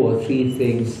 2 or 3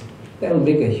 things that will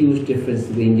make a huge difference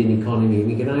to the Indian economy? I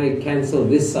mean, can I cancel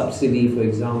this subsidy, for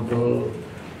example?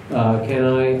 Can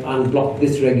I unblock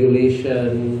this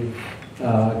regulation?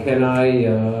 Can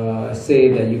I say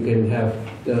that you can have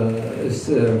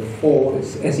 4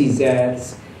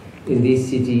 SEZs in these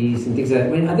cities and things like that?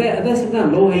 I mean, are there some kind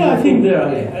of low-hanging fruit?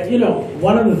 Yeah, I think there are.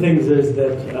 One of the things is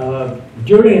that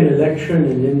during an election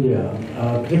in India,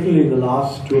 particularly in the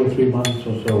last 2 or 3 months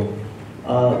or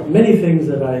so, many things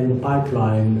that are in the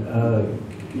pipeline,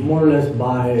 more or less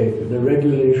by the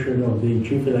regulation of the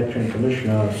Chief Election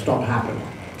Commissioner, stop happening.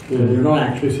 So you're not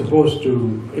actually supposed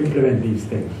to implement these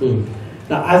things.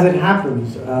 Now, as it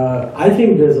happens, I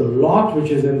think there's a lot which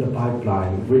is in the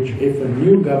pipeline, which if a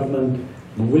new government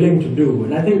were willing to do,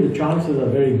 and I think the chances are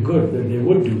very good that they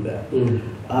would do that,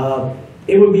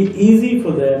 it would be easy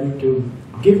for them to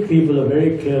give people a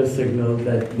very clear signal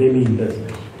that they mean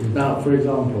business. Now, for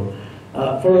example,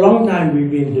 for a long time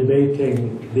we've been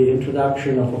debating the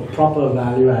introduction of a proper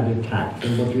value-added tax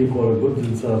and what we call a goods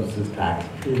and services tax.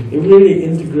 It really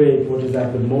integrates what is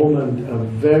at the moment a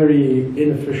very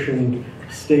inefficient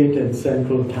state and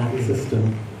central tax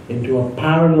system into a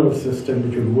parallel system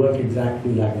which would work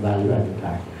exactly like value-added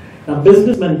tax. Now,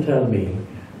 businessmen tell me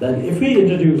that if we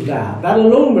introduce that, that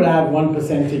alone will add 1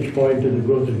 percentage point to the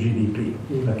growth of GDP.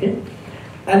 Okay?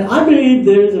 And I believe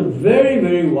there is a very,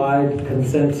 very wide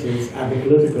consensus at the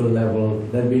political level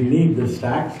that we need this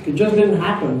tax. It just didn't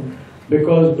happen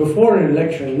because before an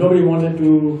election, nobody wanted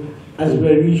to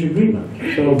reach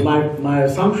agreement. So my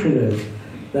assumption is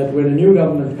that when a new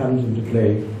government comes into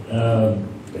play,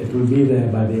 it will be there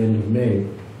by the end of May,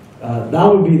 that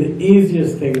would be the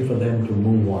easiest thing for them to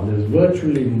move on. There's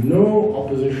virtually no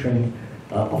opposition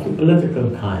of the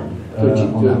political kind.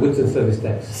 To goods and service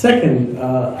tax. Second,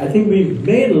 I think we've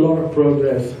made a lot of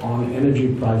progress on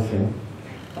energy pricing.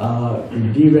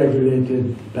 We've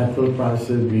deregulated petrol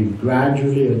prices, we've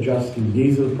gradually adjusted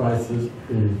diesel prices.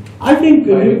 I think...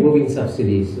 By removing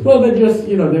subsidies. Well, they're just,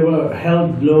 they were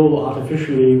held low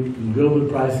artificially. Global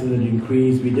prices had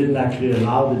increased. We didn't actually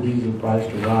allow the diesel price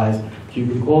to rise. So you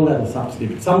can call that a subsidy.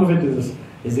 But some of it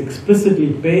is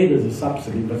explicitly paid as a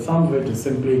subsidy, but some of it is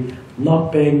simply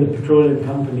not paying the petroleum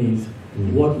companies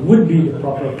what would be the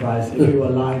proper price if you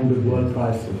align with world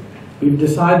prices. We've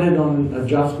decided on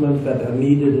adjustments that are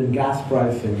needed in gas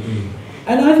pricing.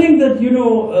 And I think that,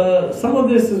 some of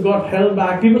this has got held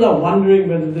back. People are wondering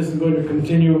whether this is going to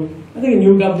continue. I think a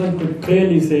new government could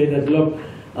clearly say that, look,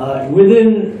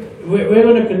 we're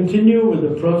going to continue with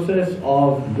the process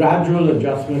of gradual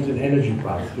adjustments in energy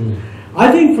prices.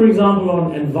 I think, for example,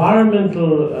 on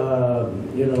environmental,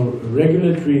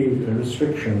 regulatory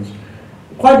restrictions,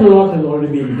 quite a lot has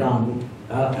already been done,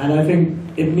 and I think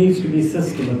it needs to be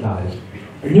systematized.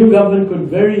 A new government could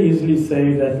very easily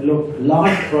say that, look,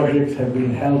 large projects have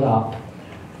been held up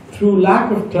through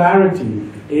lack of clarity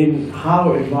in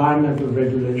how environmental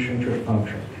regulation should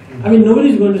function. I mean,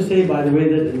 nobody's going to say, by the way,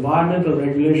 that environmental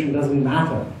regulation doesn't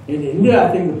matter. In India,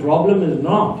 I think the problem is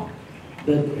not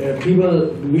that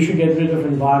we should get rid of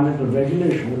environmental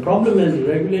regulation. The problem is the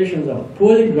regulations are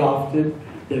poorly drafted,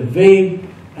 they're vague,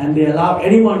 and they allow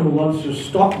anyone who wants to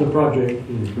stop the project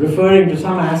referring to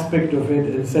some aspect of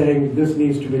it and saying this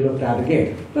needs to be looked at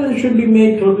again. But it should be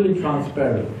made totally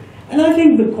transparent. And I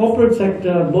think the corporate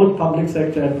sector, both public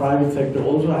sector and private sector,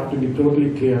 also have to be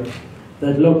totally clear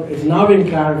that, look, it's now been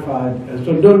clarified,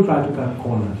 so don't try to cut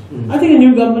corners. I think a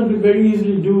new government could very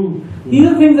easily do, these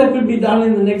are things that could be done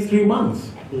in the next 3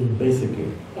 months,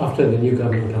 basically. After the new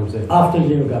government comes in. After the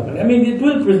new government. I mean, it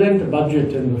will present a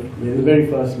budget in the very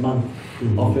first month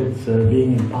of its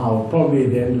being in power, probably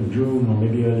at the end of June or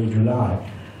maybe early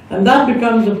July. And that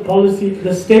becomes a policy,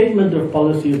 the statement of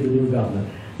policy of the new government.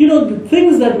 The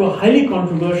things that were highly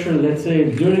controversial, let's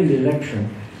say, during the election,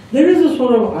 there is a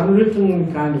sort of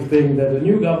unwritten kind of thing that a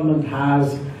new government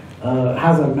has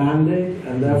a mandate,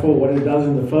 and therefore what it does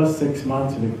in the first 6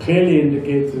 months, if it clearly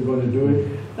indicates it's going to do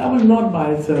it, that will not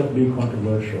by itself be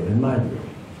controversial, in my view.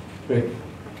 Great.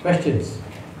 Questions?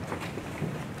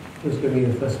 Who's going to be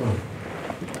the first one?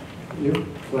 You,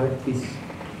 go ahead, please.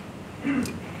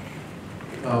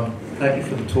 Thank you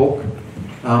for the talk.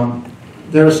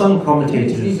 There are some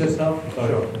commentators. Introduce yourself.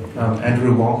 Sure.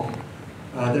 Andrew Wong.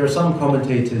 There are some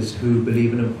commentators who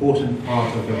believe an important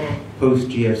part of the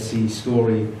post-GFC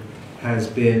story has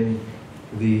been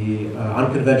the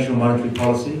unconventional monetary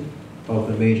policy of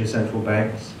the major central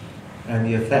banks and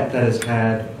the effect that has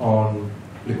had on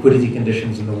liquidity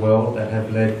conditions in the world that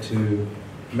have led to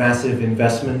massive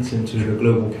investments into the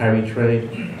global carry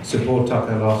trade. Support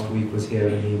Tucker last week was here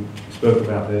and he spoke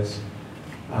about this.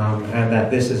 And that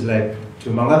this has led to,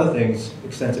 among other things,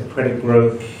 extensive credit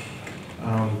growth,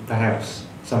 perhaps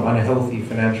some unhealthy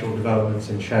financial developments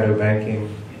in shadow banking,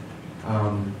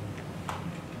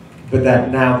 but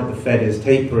that now that the Fed is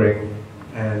tapering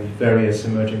and various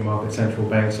emerging market central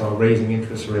banks are raising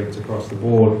interest rates across the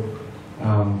board,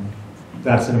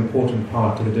 that's an important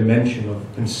part of the dimension of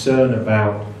concern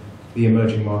about the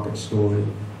emerging market story.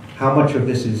 How much of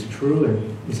this is true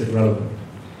and is it relevant?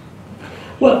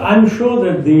 Well, I'm sure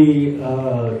that the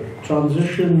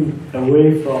transition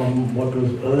away from what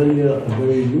was earlier a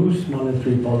very loose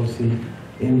monetary policy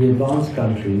in the advanced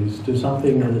countries to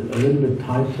something a little bit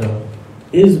tighter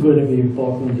is going to be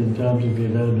important in terms of the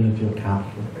availability of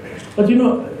capital. But you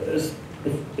know,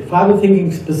 if I were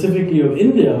thinking specifically of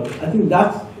India, I think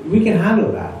we can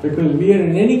handle that because we are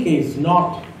in any case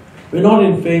we're not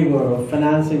in favor of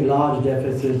financing large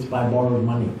deficits by borrowed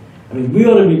money. I mean, we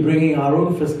ought to be bringing our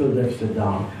own fiscal deficit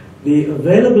down. The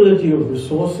availability of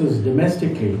resources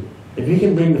domestically, if we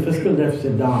can bring the fiscal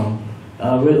deficit down,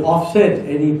 will offset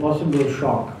any possible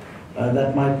shock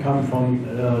that might come from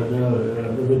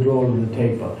the withdrawal of the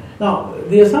taper. Now,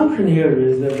 the assumption here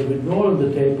is that the withdrawal of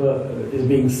the taper is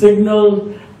being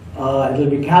signaled, it will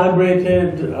be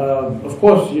calibrated. Of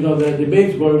course, you know, there are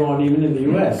debates going on even in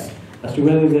the US as to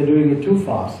whether they're doing it too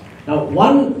fast. Now,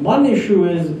 one issue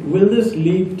is, will this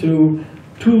lead to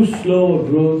too slow a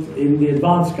growth in the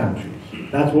advanced countries?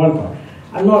 That's one part.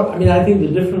 I'm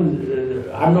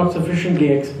not sufficiently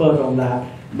expert on that.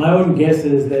 My own guess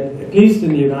is that, at least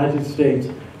in the United States,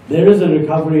 there is a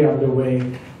recovery underway.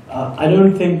 I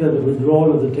don't think that the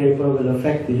withdrawal of the taper will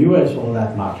affect the US all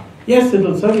that much. Yes,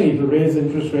 it'll raise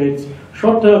interest rates.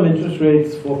 Short-term interest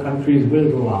rates for countries will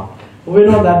go up. But we're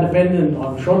not that dependent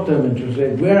on short-term interest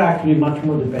rates. We're actually much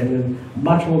more dependent,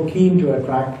 much more keen to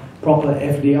attract proper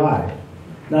FDI.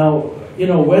 Now, you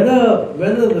know, whether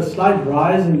the slight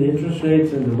rise in the interest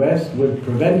rates in the West would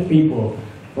prevent people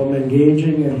from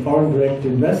engaging in foreign direct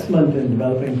investment in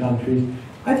developing countries,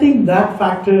 I think that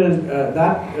factor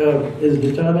is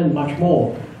determined much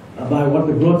more by what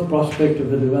the growth prospect of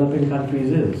the developing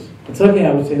countries is. And certainly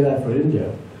I would say that for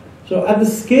India. So at the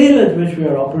scale at which we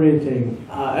are operating,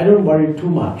 I don't worry too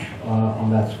much on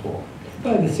that score.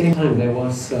 But at the same time, there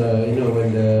was, you know,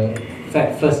 when the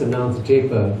Fed first announced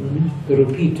taper, the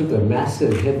rupee took a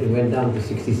massive hit. It went down to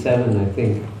 67, I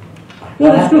think.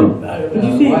 No, that's true. But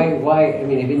you see, why? I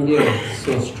mean, if India is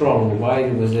so strong, why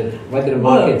did the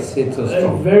markets hit so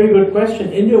strong? Very good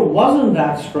question. India wasn't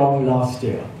that strong last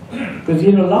year. Because,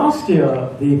 you know, last year,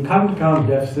 the current account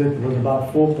deficit was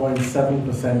about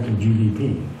 4.7% of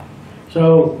GDP.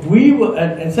 So we were,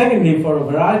 and secondly, for a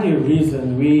variety of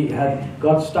reasons, we had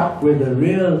got stuck with a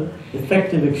real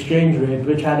effective exchange rate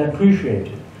which had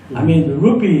appreciated. I mean, the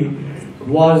rupee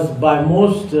was by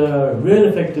most real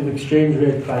effective exchange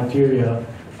rate criteria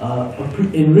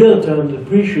in real terms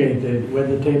appreciated when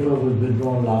the taper was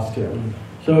withdrawn last year.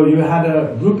 So you had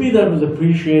a rupee that was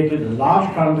appreciated, a large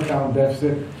current account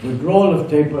deficit, withdrawal of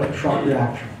taper, shock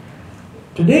reaction.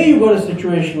 Today you've got a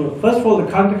situation where, first of all,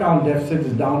 the current account deficit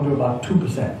is down to about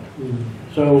 2%.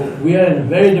 So we are in a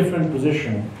very different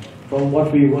position from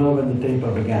what we were when the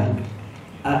taper began.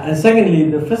 And secondly,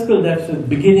 the fiscal deficit is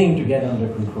beginning to get under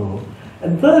control.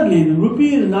 And thirdly, the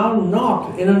rupee is now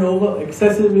not in an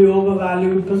excessively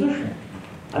overvalued position.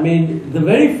 I mean, the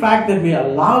very fact that we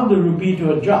allowed the rupee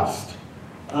to adjust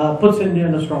puts India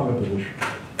in a stronger position.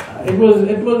 It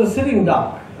was a sitting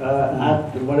duck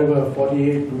at whatever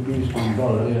 48 rupees to the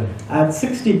dollar. Yeah. At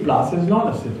 60 plus is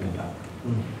not a sitting duck.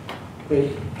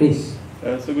 Wait, please.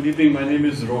 So good evening, my name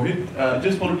is Rohit.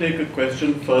 Just want to take a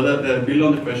question further, build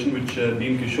on the question which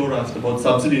Dean Kishore asked about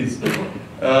subsidies.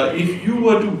 If you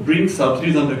were to bring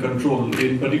subsidies under control,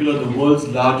 in particular the world's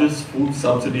largest food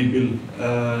subsidy bill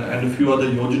and a few other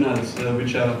yojanas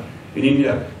which are in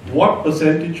India, what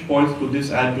percentage points could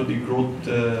this add to the growth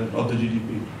of the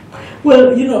GDP?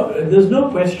 Well, you know, there's no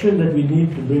question that we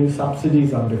need to bring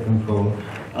subsidies under control.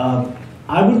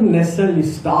 I wouldn't necessarily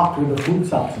start with a food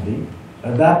subsidy.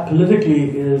 That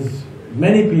politically is,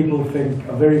 many people think,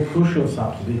 a very crucial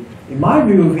subsidy. In my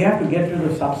view, if we have to get rid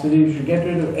of subsidies, we should get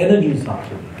rid of energy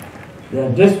subsidy.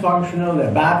 they're dysfunctional,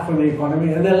 they're bad for the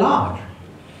economy, and they're large.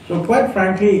 So quite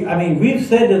frankly, I mean, we've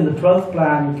said in the 12th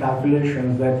plan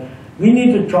calculations that we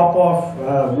need to chop off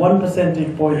 1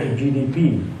 percentage point of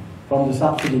GDP from the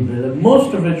subsidy bill, and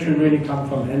most of it should really come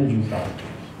from energy subsidies.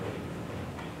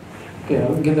 Okay,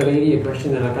 I'll give the lady a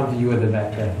question and I'll come to you at the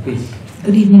back there, please.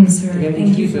 Good evening, sir. You can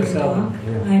Thank you introduce for the yourself. talk.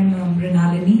 Yeah. I'm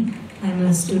Renalini. I'm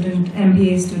a student,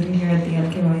 MBA student here at the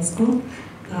LKY school.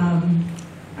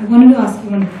 I wanted to ask you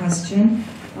one question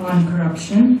on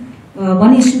corruption.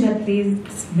 One issue that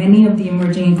faces many of the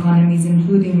emerging economies,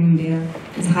 including India,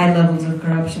 is high levels of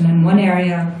corruption. And one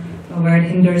area where it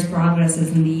hinders progress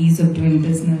is in the ease of doing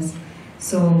business.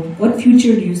 So what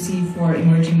future do you see for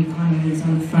emerging economies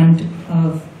on the front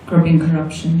of curbing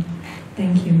corruption?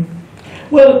 Thank you.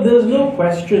 Well, there's no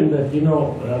question that, you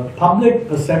know, public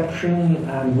perception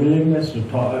and willingness to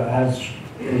talk is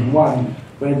one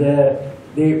where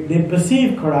they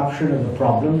perceive corruption as a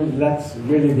problem, and that's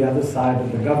really the other side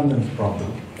of the governance problem.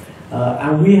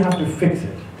 And we have to fix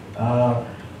it.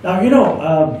 Now, you know,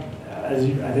 I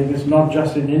think it's not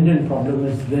just an Indian problem,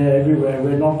 it's there everywhere.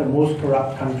 We're not the most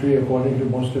corrupt country according to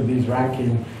most of these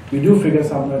rankings. We do figure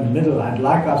somewhere in the middle. I'd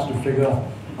like us to figure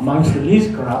amongst the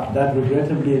least corrupt. That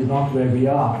regrettably is not where we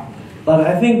are. But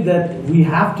I think that we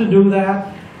have to do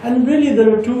that. And really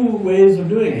there are two ways of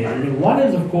doing it. I mean, one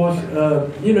is of course,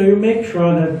 you know, you make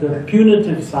sure that the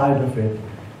punitive side of it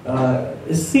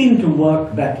is seen to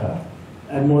work better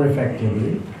and more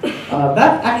effectively.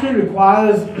 That actually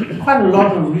requires quite a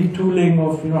lot of retooling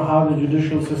of, you know, how the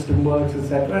judicial system works,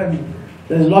 etc. And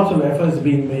there's lots of efforts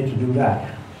being made to do that.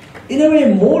 In a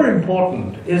way, more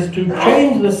important is to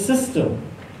change the system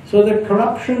so that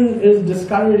corruption is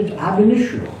discouraged ab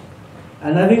initio.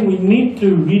 And I think we need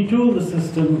to retool the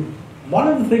system. One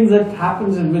of the things that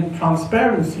happens is with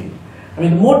transparency. I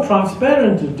mean, the more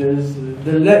transparent it is,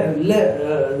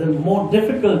 the more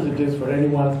difficult it is for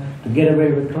anyone to get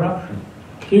away with corruption.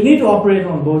 So you need to operate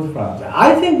on both fronts.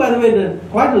 I think, by the way, that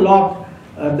quite a lot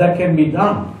that can be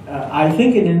done. I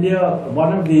think in India,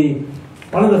 one of the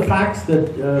facts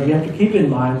that we have to keep in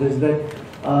mind is that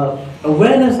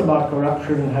awareness about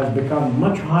corruption has become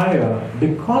much higher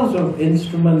because of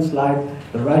instruments like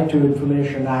the Right to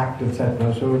Information Act,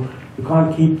 etc. So you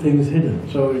can't keep things hidden.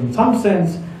 So in some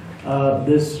sense,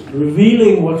 this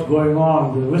revealing what's going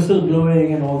on, the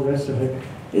whistleblowing and all the rest of it,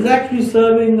 is actually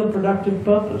serving a productive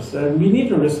purpose. And we need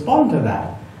to respond to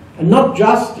that, and not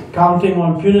just counting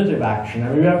on punitive action. I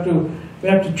mean, we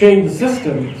have to change the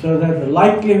system so that the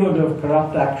likelihood of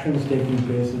corrupt actions taking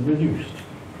place is reduced.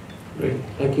 Great,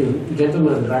 thank you.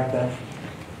 Gentleman in the back there.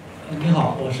 你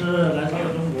好，我是来自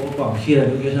中国广西的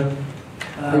留学生。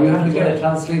You have to get a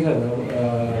translator though.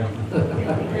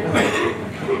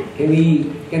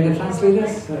 Can the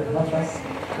translators help us?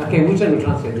 Okay, which one will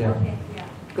translate? Yeah.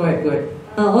 Go ahead.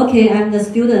 Okay, I'm the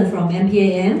student from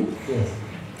MPAM. Yes.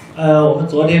 我们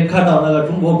昨天看到那个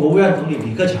中国国务院总理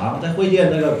李克强在会见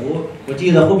那个国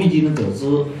际的货币基金组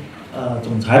织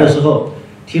总裁的时候，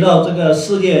提到这个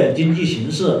世界经济形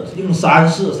势，用三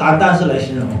但是来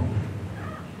形容。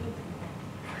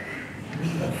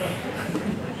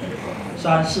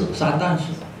三但是。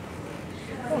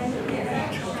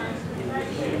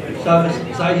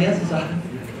三言是啥？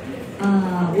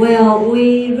 Well,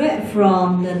 we read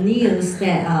from the news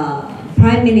that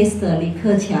Prime Minister Li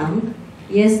Keqiang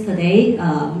yesterday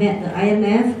met the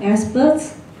IMF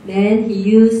experts. Then he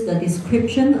used the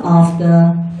description of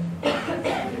the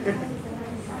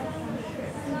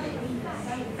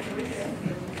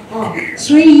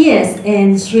 3 years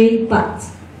and 3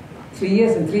 buts. 3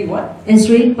 years and 3 what? And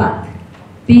 3 but.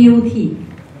 B-U-T.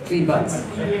 3 buts.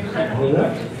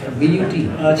 B-U-T.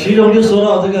 其中就说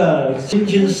到这个新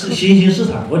兴市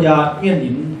场国家面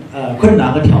临困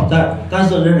难和挑战，但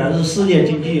是仍然是世界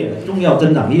经济重要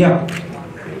增长力量。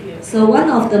 So one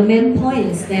of the main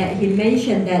points that he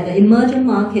mentioned that the emerging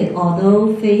market,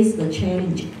 although face the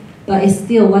challenge, but is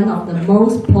still one of the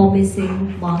most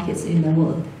promising markets in the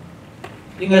world.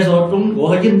 应该说，中国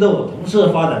和印度同是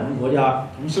发展中国家，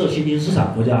同是新兴市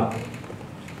场国家。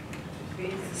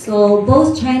 So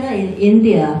both China and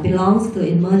India belongs to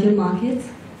emerging markets.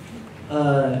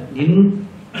 您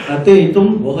对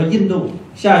中国和印度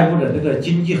下一步的这个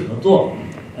经济合作，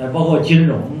包括金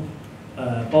融，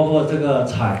包括这个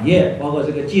产业，包括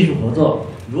这个技术合作，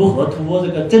如何突破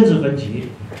这个政治分歧，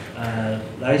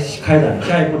来开展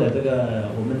下一步的这个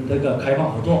我们这个开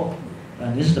放合作，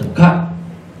您是怎么看？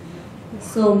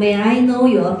 So may I know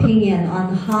your opinion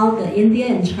on how the India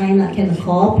and China can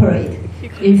cooperate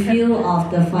in field of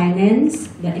the finance,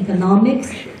 the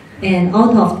economics, and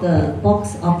out of the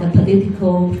box of the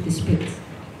political disputes?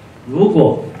 如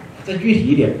果再具体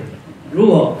一点，如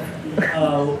果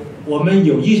我们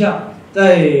有意向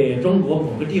在中国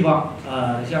某个地方，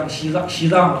像西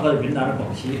藏或者云南的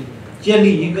广西，建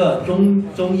立一个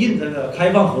中印这个开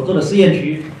放合作的试验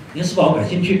区，您是否感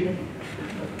兴趣？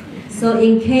 So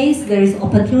in case there is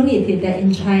opportunity that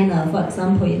in China, for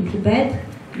example in Tibet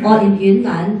or in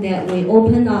Yunnan, that we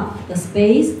open up the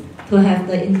space to have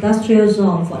the industrial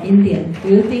zone for India, do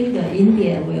you think that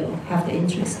India will have the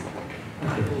interest?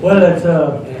 Well, it's,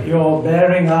 you're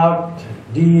bearing out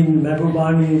Dean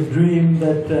Mehbubani's dream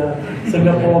that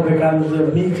Singapore becomes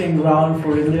a meeting ground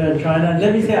for India and China. And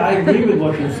let me say, I agree with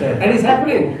what you said. And it's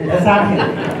happening. It's happening.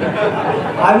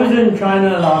 I was in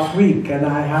China last week and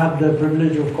I had the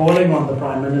privilege of calling on the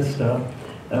Prime Minister.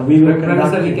 We were Prime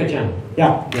Minister Li conducting... Keqiang.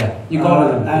 Yeah. Yeah. You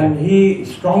called him. And he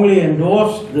strongly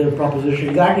endorsed the proposition,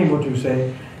 exactly what you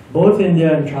say. Both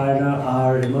India and China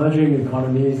are emerging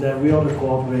economies and we ought to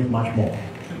cooperate much more.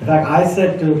 In fact, I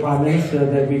said to the Prime Minister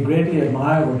that we greatly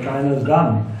admire what China has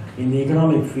done in the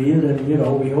economic field, and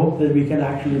we hope that we can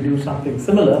actually do something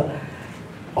similar.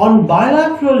 On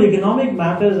bilateral economic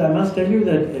matters, I must tell you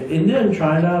that India and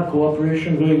China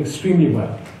cooperation is going extremely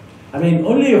well. I mean,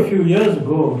 only a few years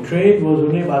ago, trade was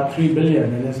only about 3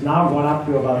 billion, and it's now gone up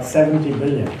to about 70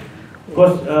 billion. Of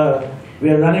course,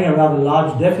 we are running a rather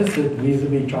large deficit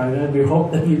vis-a-vis China, and we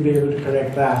hope that we'll be able to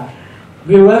correct that.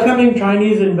 We're welcoming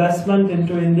Chinese investment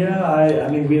into India. I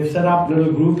mean, we have set up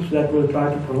little groups that will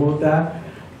try to promote that.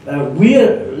 A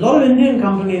lot of Indian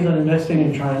companies are investing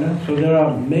in China, so there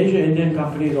are major Indian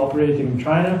companies operating in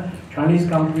China. Chinese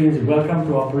companies are welcome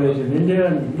to operate in India,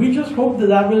 and we just hope that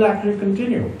that will actually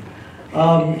continue.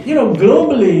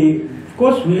 Globally, of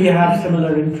course, we have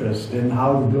similar interest in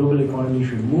how the global economy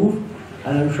should move,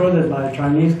 and I'm sure that my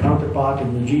Chinese counterpart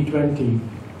in the G20,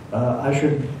 I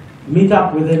should meet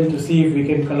up with him to see if we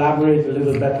can collaborate a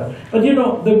little better. But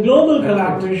the global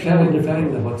collaboration... Tell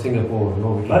him about Singapore.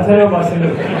 No, I'll tell you about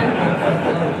Singapore.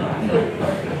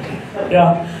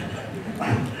 Yeah.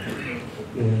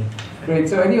 Great.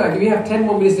 So anyway, we have 10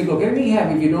 more minutes to go. Can we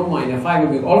have, if you don't mind,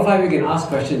 all five of you can ask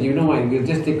questions. You don't mind, we'll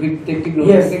just take notes.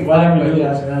 Yes, why don't we do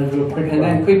that? And I'll do a quick and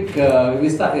one. then quick, we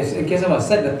start, in case of a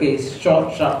set the pace,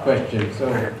 short, sharp questions. So,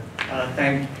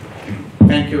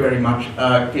 Thank you very much.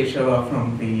 Keshava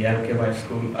from the LKY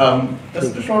school.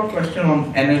 Just a short question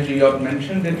on energy. You have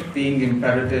mentioned it being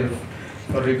imperative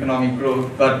for economic growth,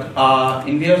 but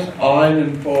India's oil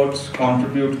imports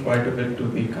contribute quite a bit to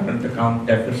the current account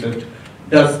deficit.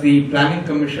 Does the Planning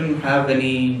Commission have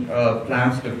any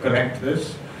plans to correct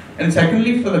this? And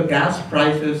secondly, for the gas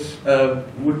prices, are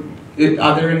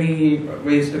there any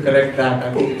ways to correct that?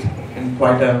 I think it's in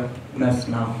quite a mess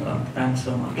now. Thanks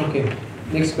so much. okay.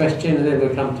 Next question, and then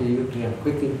we'll come to you. Yeah,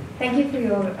 quickly. Thank you for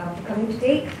your coming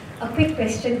today. A quick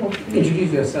question, hopefully.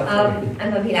 Introduce yourself.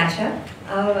 I'm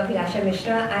Abhilasha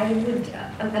Mishra.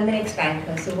 I'm an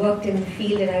ex-banker, so worked in the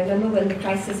field, and I remember when the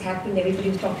crisis happened, everybody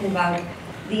was talking about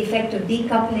the effect of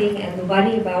decoupling and the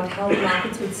worry about how the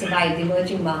markets would survive, the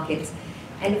emerging markets.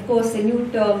 And of course, the new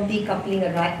term decoupling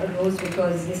arose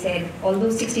because they said, although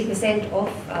 60% of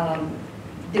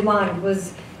demand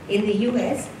was in the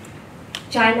US,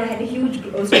 China had a huge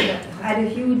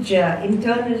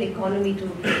internal economy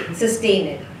to sustain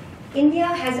it. India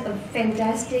has a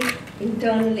fantastic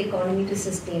internal economy to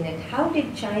sustain it. How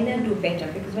did China do better?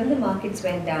 Because when the markets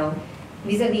went down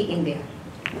vis-a-vis India,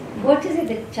 what is it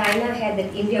that China had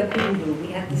that India couldn't do?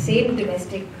 We had the same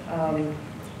domestic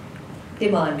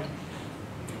demand.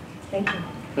 Thank you.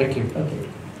 Thank you. Okay.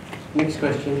 Next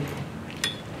question.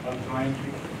 I'll try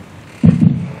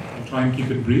and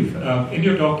keep it brief. In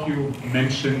your talk, you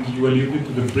mentioned, you alluded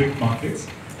to the BRIC markets.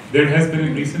 There has been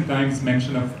in recent times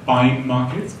mention of PINE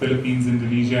markets, Philippines,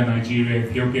 Indonesia, Nigeria,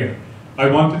 Ethiopia. I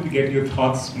wanted to get your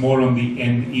thoughts more on the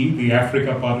NE, the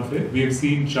Africa part of it. We have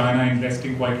seen China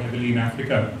investing quite heavily in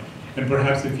Africa. And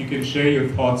perhaps if you can share your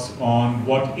thoughts on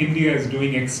what India is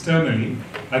doing externally.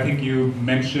 I think you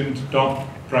mentioned top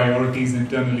priorities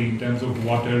internally in terms of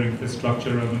water, infrastructure,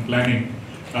 urban planning.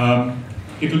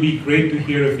 It will be great to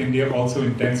hear if India also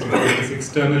intends to focus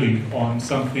externally on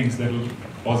some things that will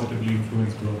positively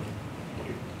influence growth.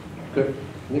 Good.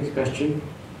 Next question.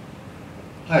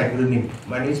 Hi, good evening.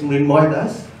 My name is Mrinmoy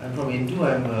Das. I'm from N2.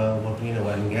 I'm working in oil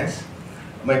and gas.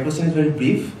 My question is very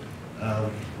brief.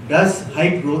 Does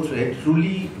high growth rate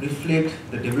truly reflect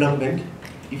the development?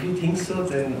 If you think so,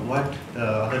 then what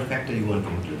other factor you want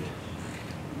to include?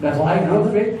 Does high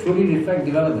growth rate truly reflect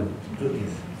development?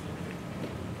 Yes.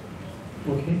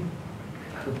 Okay.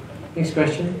 Next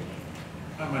question.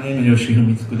 My name is Yoshihiro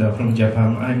Mitsukuda from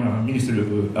Japan. I'm a minister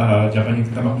of Japanese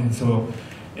government. So,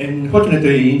 and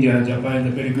fortunately, India and Japan have a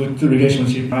very good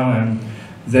relationship now. And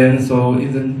then, so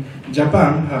in the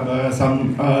Japan have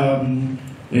some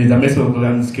the method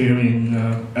and scale in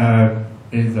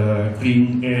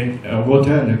clean air,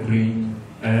 water and clean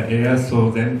air.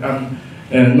 So then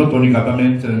not only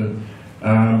government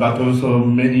but also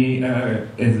many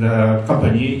as a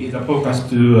company is focused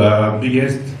to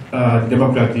biggest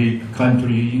democratic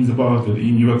country in the world,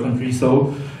 in your country.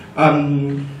 So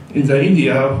in the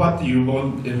India, what you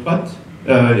want, what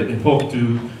hope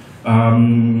to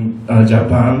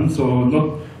Japan? So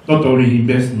not only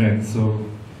investment. So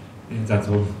that's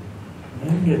all.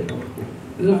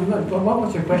 What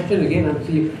was your question again?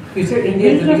 You said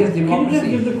India is the biggest democracy.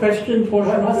 Can you just give the question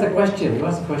portion? What's the question?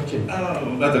 What's the question?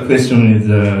 But the question is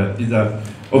that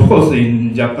of course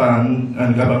in Japan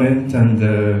and government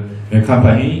and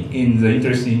company in the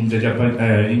interest in the Japan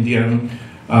Indian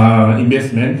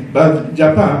investment, but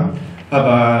Japan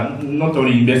have not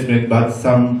only investment but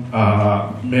some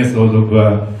method of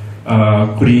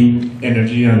clean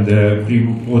energy and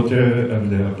clean water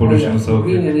and pollution. So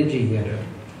green energy. Yeah.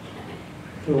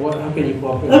 So how can you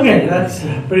cooperate? Okay, that's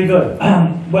pretty good.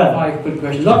 Well, 5 quick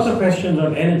questions. Lots of questions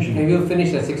on energy. And we'll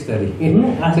finish at 6:30.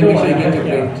 So make sure you get your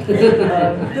plate.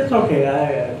 That's okay.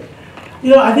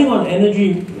 I think on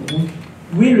energy,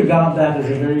 we regard that as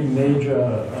a very major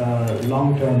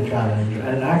long-term challenge.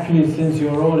 And actually, since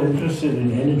you're all interested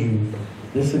in energy,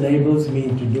 this enables me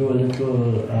to do a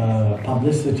little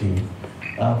publicity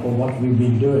for what we've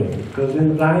been doing. Because in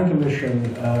the Planning Commission,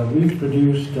 we've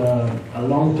produced a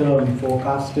long-term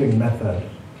forecasting method,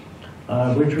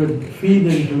 which would feed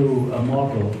into a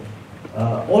model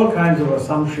all kinds of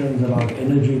assumptions about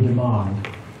energy demand,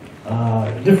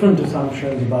 different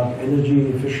assumptions about energy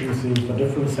efficiency for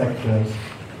different sectors,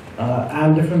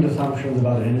 and different assumptions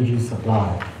about energy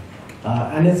supply.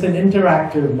 And it's an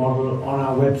interactive model on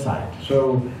our website.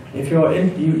 So if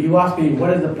you ask me,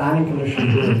 what is the Planning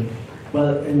Commission doing?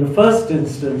 Well, in the first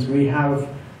instance, we have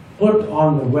put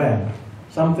on the web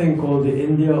something called the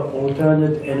India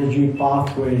Alternate Energy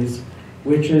Pathways,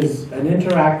 which is an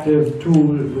interactive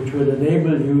tool which would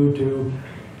enable you to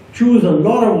choose a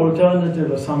lot of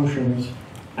alternative assumptions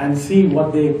and see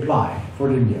what they imply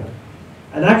for India.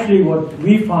 And actually what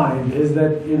we find is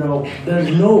that,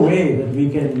 there's no way that we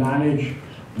can manage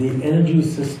the energy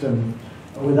system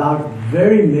without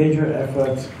very major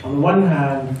efforts, on the one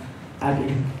hand, at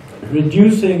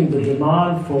reducing the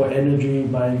demand for energy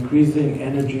by increasing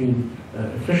energy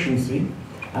efficiency.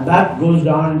 And that goes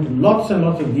down into lots and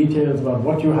lots of details about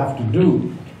what you have to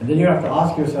do. And then you have to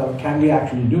ask yourself, can we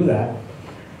actually do that?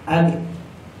 And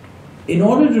in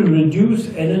order to reduce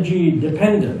energy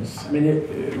dependence, I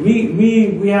mean,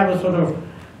 we have a sort of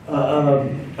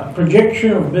a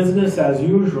projection of business as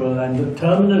usual, and the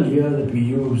terminal year that we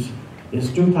use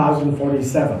is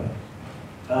 2047.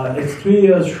 It's 3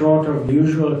 years short of the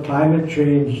usual climate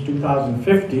change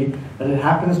 2050, and it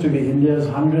happens to be India's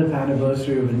 100th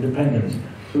anniversary of independence.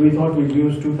 So we thought we'd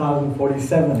use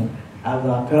 2047 as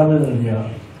our terminal year.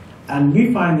 And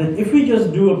we find that if we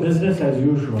just do a business as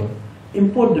usual,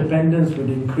 import dependence would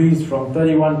increase from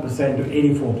 31% to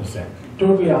 84%.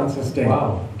 Totally unsustainable.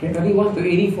 Wow. Okay? 31 to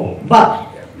 84. But,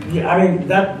 yeah, I mean,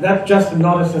 that's just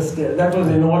not a sustain. That was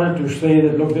in order to say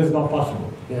that, look, this is not possible.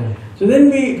 Yeah. So then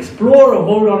we explore a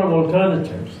whole lot of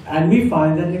alternatives, and we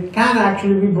find that it can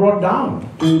actually be brought down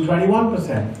to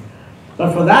 21%.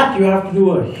 But for that, you have to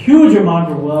do a huge amount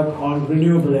of work on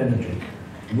renewable energy.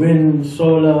 Wind,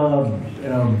 solar,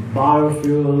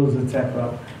 biofuels,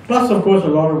 etc. Plus, of course, a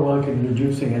lot of work in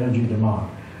reducing energy demand.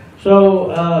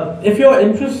 So, if you're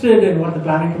interested in what the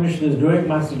Planning Commission is doing,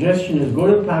 my suggestion is go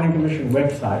to the Planning Commission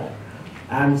website,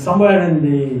 and somewhere in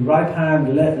the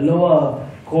right-hand lower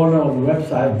corner of the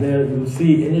website, there you'll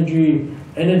see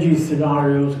energy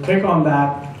scenarios. Click on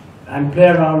that and play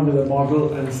around with the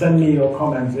model and send me your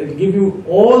comments. It'll give you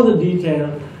all the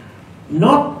detail,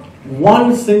 not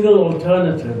one single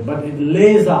alternative, but it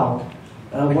lays out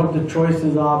what the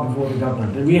choices are before the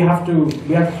government. And we have to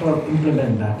sort of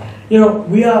implement that.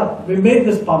 We made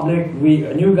this public.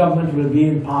 A new government will be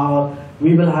in power.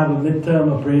 We will have a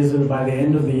midterm appraisal by the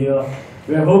end of the year.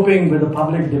 We are hoping with a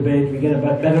public debate we get a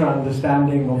better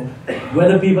understanding of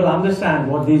whether people understand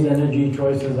what these energy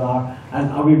choices are,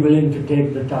 and are we willing to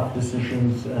take the tough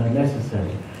decisions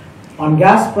necessary. On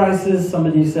gas prices,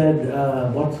 somebody said,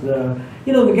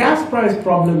 the gas price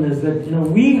problem is that,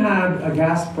 we had a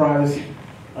gas price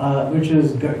which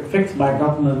is fixed by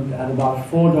government at about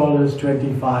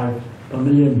 $4.25 per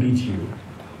million BTU.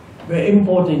 We're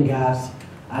importing gas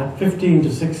at $15 to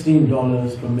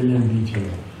 $16 per million BTU.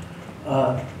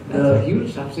 That's a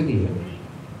huge subsidy.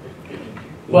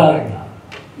 What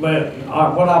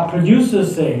our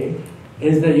producers say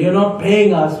is that you're not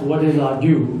paying us what is our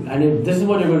due, and if this is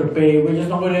what you're going to pay, we're just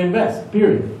not going to invest,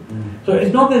 period. So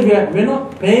it's not that we're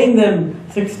not paying them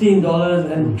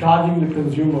 $16 and charging the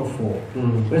consumer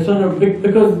 $4. We're sort of,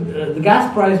 because the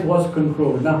gas price was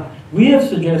controlled. Now, we have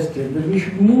suggested that we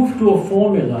should move to a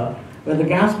formula where the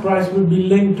gas price would be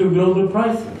linked to global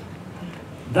prices.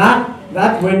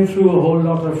 That went through a whole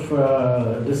lot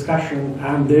of discussion,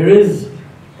 and there is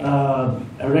a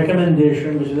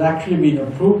recommendation which has actually been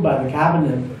approved by the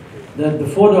cabinet that the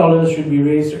 $4 should be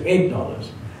raised to $8.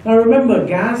 Now remember,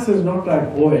 gas is not like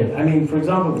oil. I mean, for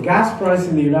example, the gas price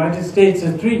in the United States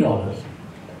is $3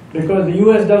 because the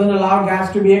US doesn't allow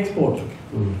gas to be exported.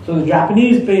 So the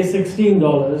Japanese pay $16,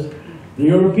 the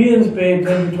Europeans pay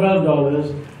 $10 to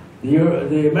 $12,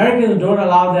 the Americans don't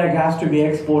allow their gas to be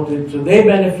exported, so they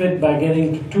benefit by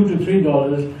getting to $2 to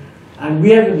 $3, and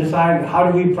we have to decide how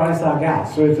do we price our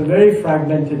gas. So it's a very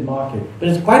fragmented market. But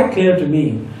it's quite clear to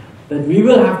me that we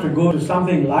will have to go to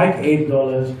something like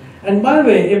 $8. And by the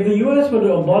way, if the US were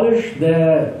to abolish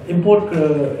their export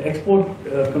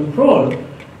control,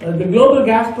 the global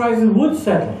gas prices would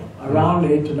settle around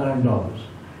 $8 to $9.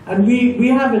 And we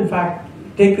have in fact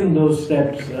taken those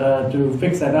steps to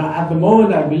fix that. Now, at the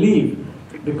moment, I believe,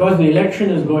 because the election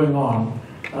is going on,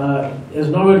 it's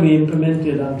not going to be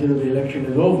implemented until the election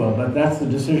is over, but that's the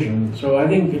decision. So I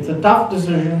think it's a tough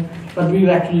decision, but we've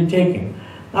actually taken.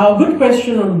 Now, a good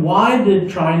question on why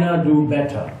did China do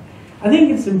better? I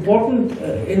think it's important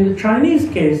in the Chinese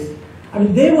case. I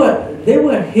mean, they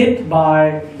were hit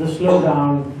by the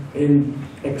slowdown in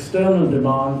external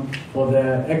demand for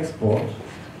their exports,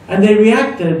 and they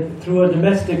reacted through a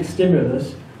domestic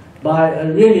stimulus by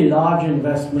a really large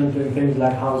investment in things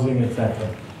like housing,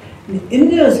 etc. In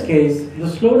India's case, the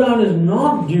slowdown is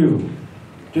not due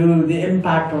to the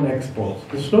impact on exports.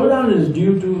 The slowdown is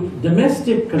due to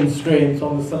domestic constraints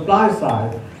on the supply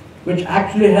side, which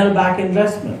actually held back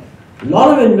investment. A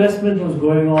lot of investment was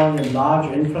going on in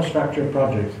large infrastructure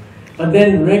projects, but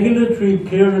then regulatory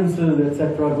clearances,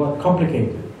 etc., got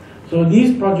complicated. So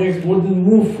these projects wouldn't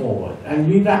move forward,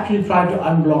 and we've actually tried to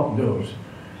unblock those.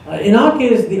 In our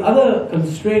case, the other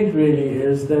constraint really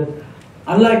is that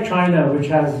unlike China, which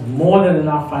has more than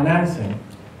enough financing,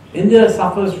 India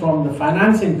suffers from the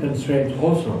financing constraints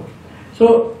also.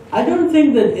 So I don't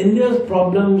think that India's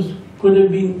problems could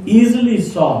have been easily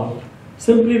solved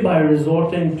simply by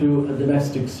resorting to a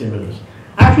domestic stimulus.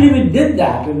 Actually, we did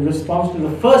that in response to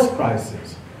the first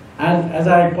crisis. And as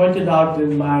I pointed out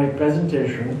in my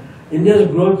presentation, India's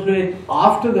growth rate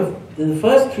after the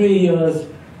first 3 years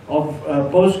of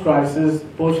post-crisis,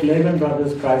 post-Lehman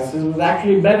Brothers crisis, was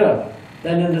actually better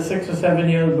than in the 6 or 7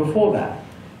 years before that.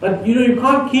 But you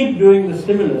can't keep doing the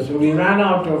stimulus, so we ran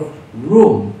out of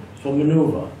room for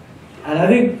maneuver. And I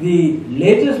think the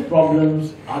latest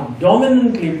problems are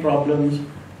dominantly problems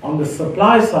on the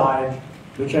supply side,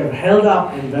 which have held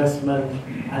up investment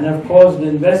and have caused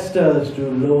investors to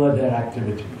lower their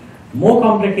activity. More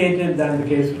complicated than the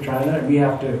case of China. We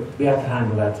have to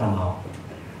handle that somehow.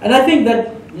 And I think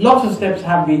that lots of steps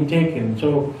have been taken.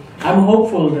 So I'm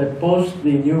hopeful that post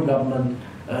the new government,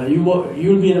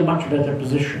 you'll be in a much better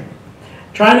position.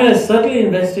 China is certainly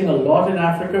investing a lot in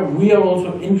Africa. We are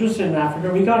also interested in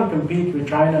Africa. We can't compete with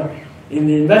China in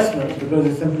the investments because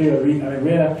it's simply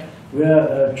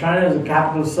China is a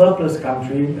capital surplus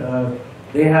country.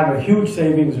 They have a huge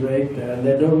savings rate, and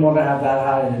they don't want to have that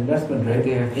high an investment rate.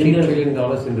 They have $3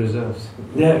 trillion in reserves.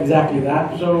 Yeah, exactly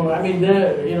that. So I mean,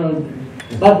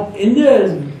 but India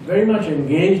is very much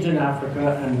engaged in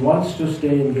Africa and wants to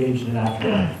stay engaged in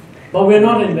Africa. But we're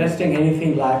not investing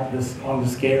anything like this on the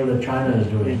scale that China is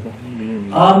doing.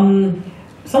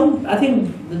 I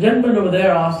think the gentleman over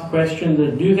there asked the question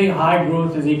that, do you think high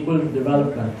growth is equal to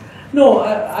development? No,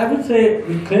 I would say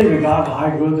we clearly regard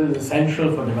high growth as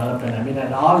essential for development. I mean,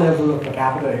 at our level of per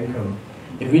capita income,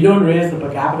 if we don't raise the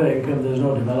per capita income, there's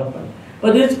no development.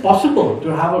 But it's possible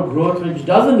to have a growth which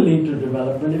doesn't lead to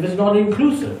development if it's not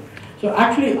inclusive. So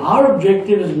actually, our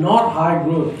objective is not high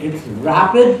growth. It's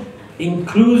rapid,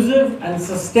 inclusive, and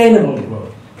sustainable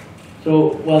growth.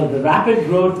 So, well, the rapid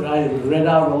growth, I read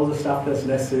out all the stuff that's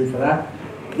necessary for that.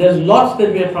 There's lots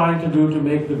that we are trying to do to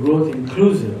make the growth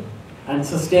inclusive. And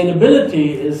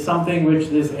sustainability is something which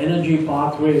this energy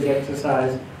pathways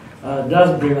exercise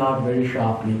does bring out very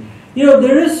sharply.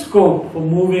 There is scope for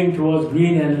moving towards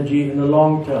green energy in the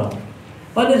long term.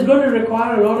 But it's going to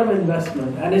require a lot of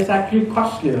investment, and it's actually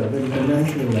costlier than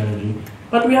conventional energy.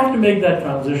 But we have to make that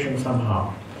transition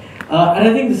somehow. And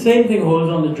I think the same thing holds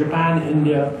on to Japan,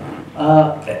 India.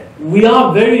 We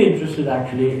are very interested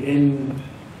actually in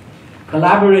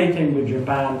collaborating with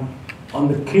Japan on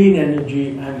the clean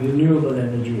energy and renewable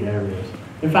energy areas.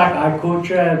 In fact, I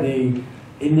co-chair the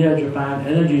India-Japan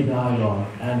Energy Dialogue,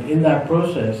 and in that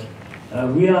process,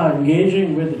 we are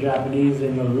engaging with the Japanese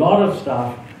in a lot of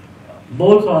stuff,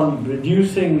 both on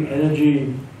reducing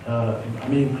energy,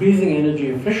 increasing energy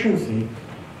efficiency.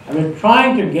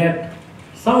 Trying to get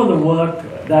some of the work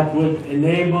that would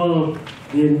enable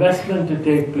the investment to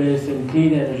take place in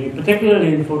clean energy,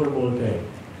 particularly in photovoltaic.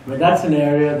 That's an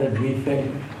area that we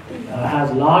think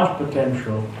has large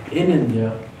potential in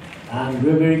India, and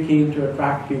we're very keen to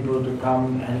attract people to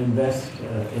come and invest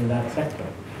in that sector.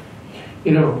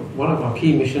 You know, one of our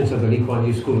key missions of the Lee Kuan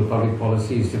Yew School of Public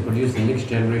Policy is to produce the next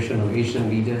generation of Asian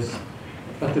leaders.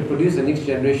 But to produce the next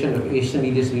generation of Asian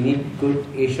leaders, we need good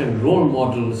Asian role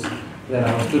models that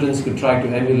our students could try to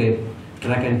emulate.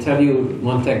 And I can tell you,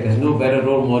 Montek, there's no better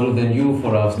role model than you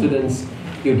for our students.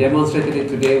 You demonstrated it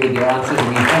today with your answers, and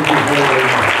we thank you very, very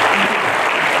much.